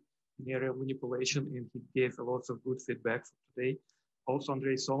project in aerial manipulation, and he gave a lot of good feedback for today. Also,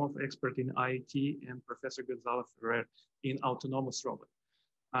 Andrei Somov, expert in IoT, and Professor Gonzalo Ferrer in autonomous robot.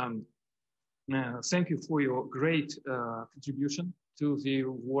 Thank you for your great contribution to the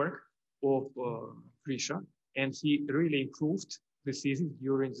work of Grisha, and he really improved the thesis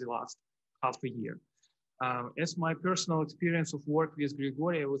during the last half a year. As my personal experience of work with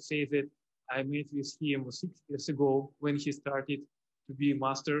Grigoriy, I would say that I met with him 6 years ago when he started to be a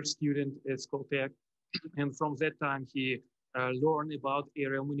master student at Caltech. And from that time, he learned about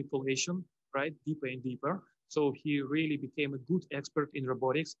aerial manipulation right, deeper and deeper. So he really became a good expert in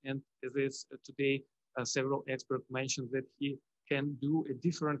robotics. And as is today, several experts mentioned that he can do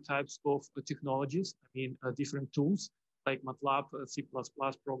different types of technologies, I mean, different tools like MATLAB, C++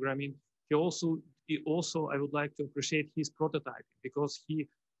 programming. He also, I would like to appreciate his prototyping, because he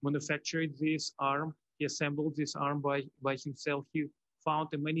manufactured this arm, he assembled this arm by himself. He found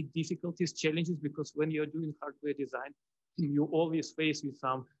many difficulties, challenges, because when you're doing hardware design, you always face with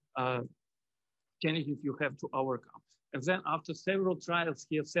some challenges you have to overcome. And then after several trials,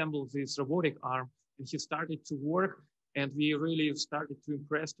 he assembled this robotic arm and he started to work, and we really started to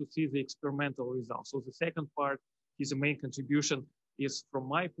impress to see the experimental results. So the second part, his main contribution is, from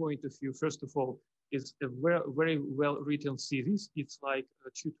my point of view, first of all, is a very, very well-written thesis. It's like a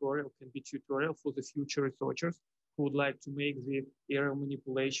tutorial, can be tutorial for the future researchers who would like to make the aerial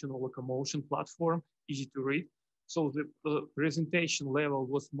manipulation or locomotion platform easy to read. So the presentation level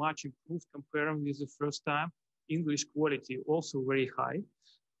was much improved comparing with the first time. English quality also very high.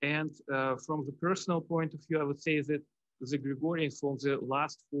 And from the personal point of view, I would say that the Grigoriy, from the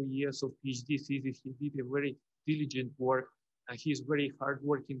last 4 years of PhD thesis, he did a very diligent work. He's very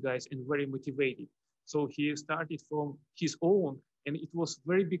hardworking guy and very motivated. So he started from his own, and it was a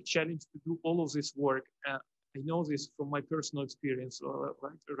very big challenge to do all of this work. I know this from my personal experience,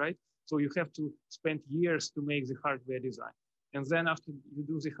 right? So you have to spend years to make the hardware design. And then after you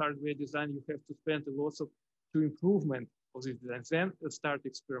do the hardware design, you have to spend a lot to improvement of the design, then start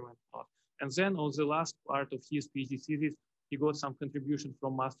experiment part. And then on the last part of his PhD thesis, he got some contribution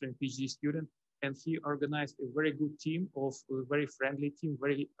from master and PhD student, and he organized a very good team of a very friendly team,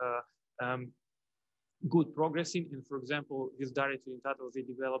 very good progressing. And for example, with directly in Tato, they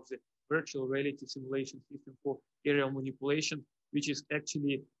developed the virtual reality simulation system for aerial manipulation, which is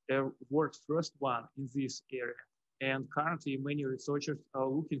actually the world's first one in this area. And currently, many researchers are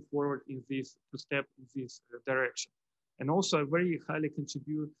looking forward in this to step in this direction. And also, I very highly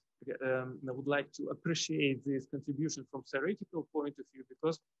contribute. I would like to appreciate this contribution from theoretical point of view,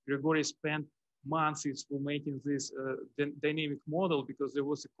 because Grigoriy spent months for making this dynamic model, because there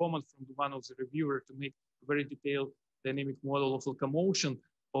was a comment from one of the reviewers to make a very detailed dynamic model of locomotion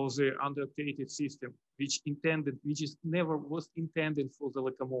of the underoperated system, which never was intended for the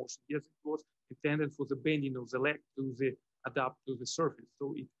locomotion. Yes, it was intended for the bending of the leg to adapt to the surface.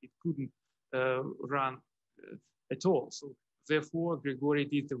 So it couldn't run at all. So therefore, Grigoriy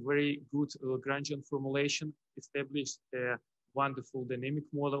did a very good Lagrangian formulation, established a wonderful dynamic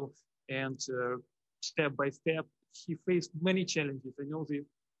model, and step by step, he faced many challenges. I know this,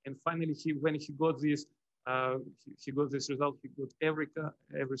 and finally, when he got this, he got this result. He got Eureka.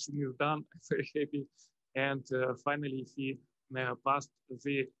 Everything is done. I'm very happy, and finally, he passed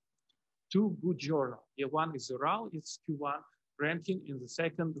the 2 good journals. Yeah, one is the RAL, it's Q1 ranking, and the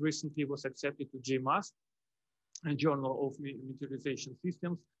second recently was accepted to JMAS, a Journal of Miniaturization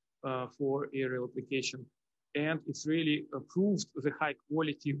Systems for aerial application. And it's really proved the high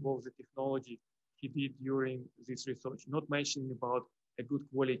quality of the technology he did during this research, not mentioning about a good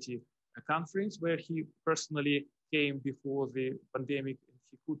quality conference where he personally came before the pandemic and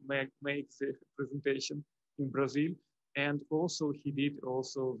he could make the presentation in Brazil. And also he did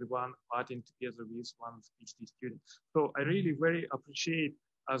also the one parting together with one PhD student. So I really very appreciate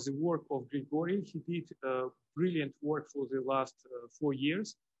the work of Grigoriy. He did brilliant work for the last 4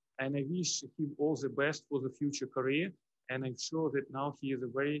 years. And I wish him all the best for the future career. And I'm sure that now he is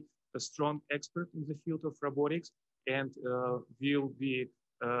a strong expert in the field of robotics and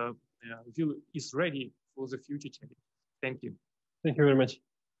is ready for the future challenge. Thank you. Thank you very much.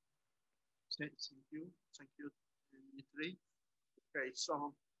 Thank you, Dzmitry. Okay,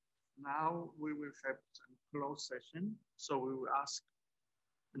 so now we will have a closed session. So we will ask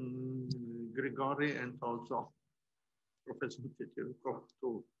Grigoriy and also Professor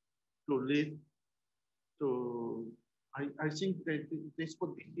Tsetserukou to lead to, I think that this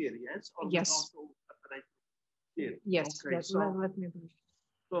would be here, yes? Or yes. Also here. Yes, okay, let me finish.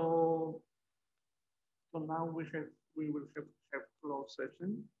 So now we will have closed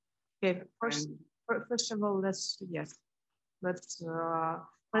session. Okay, first of all, let's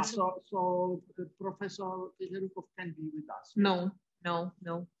so Professor Tsetserukou can be with us. No.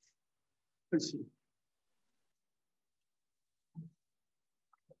 Let's see.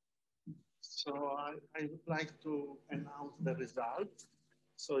 So I would like to announce the result.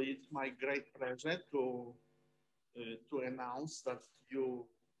 So it's my great pleasure to announce that you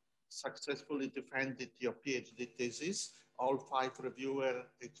successfully defended your PhD thesis. All 5 reviewers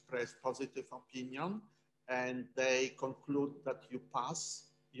expressed positive opinion, and they conclude that you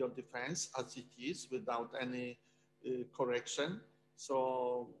pass your defense as it is without any correction.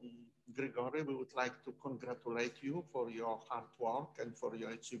 So Grigoriy, we would like to congratulate you for your hard work and for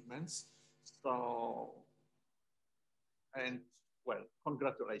your achievements. So, and well,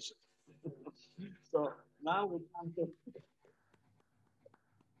 congratulations. So now we come to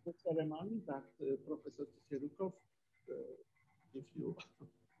the ceremony that Professor Tsetserukou, if you.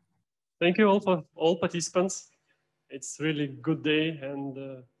 Thank you all for all participants. It's really good day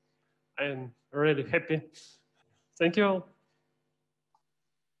and I am really happy. Thank you all.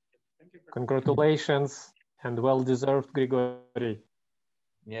 Congratulations and well-deserved, Grigoriy.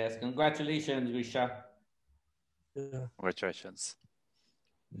 Yes, congratulations, Grisha. Yeah. Congratulations.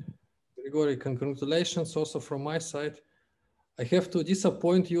 Grigoriy, congratulations also from my side. I have to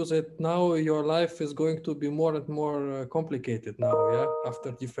disappoint you that now your life is going to be more and more complicated now, yeah,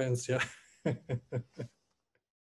 after defense, yeah.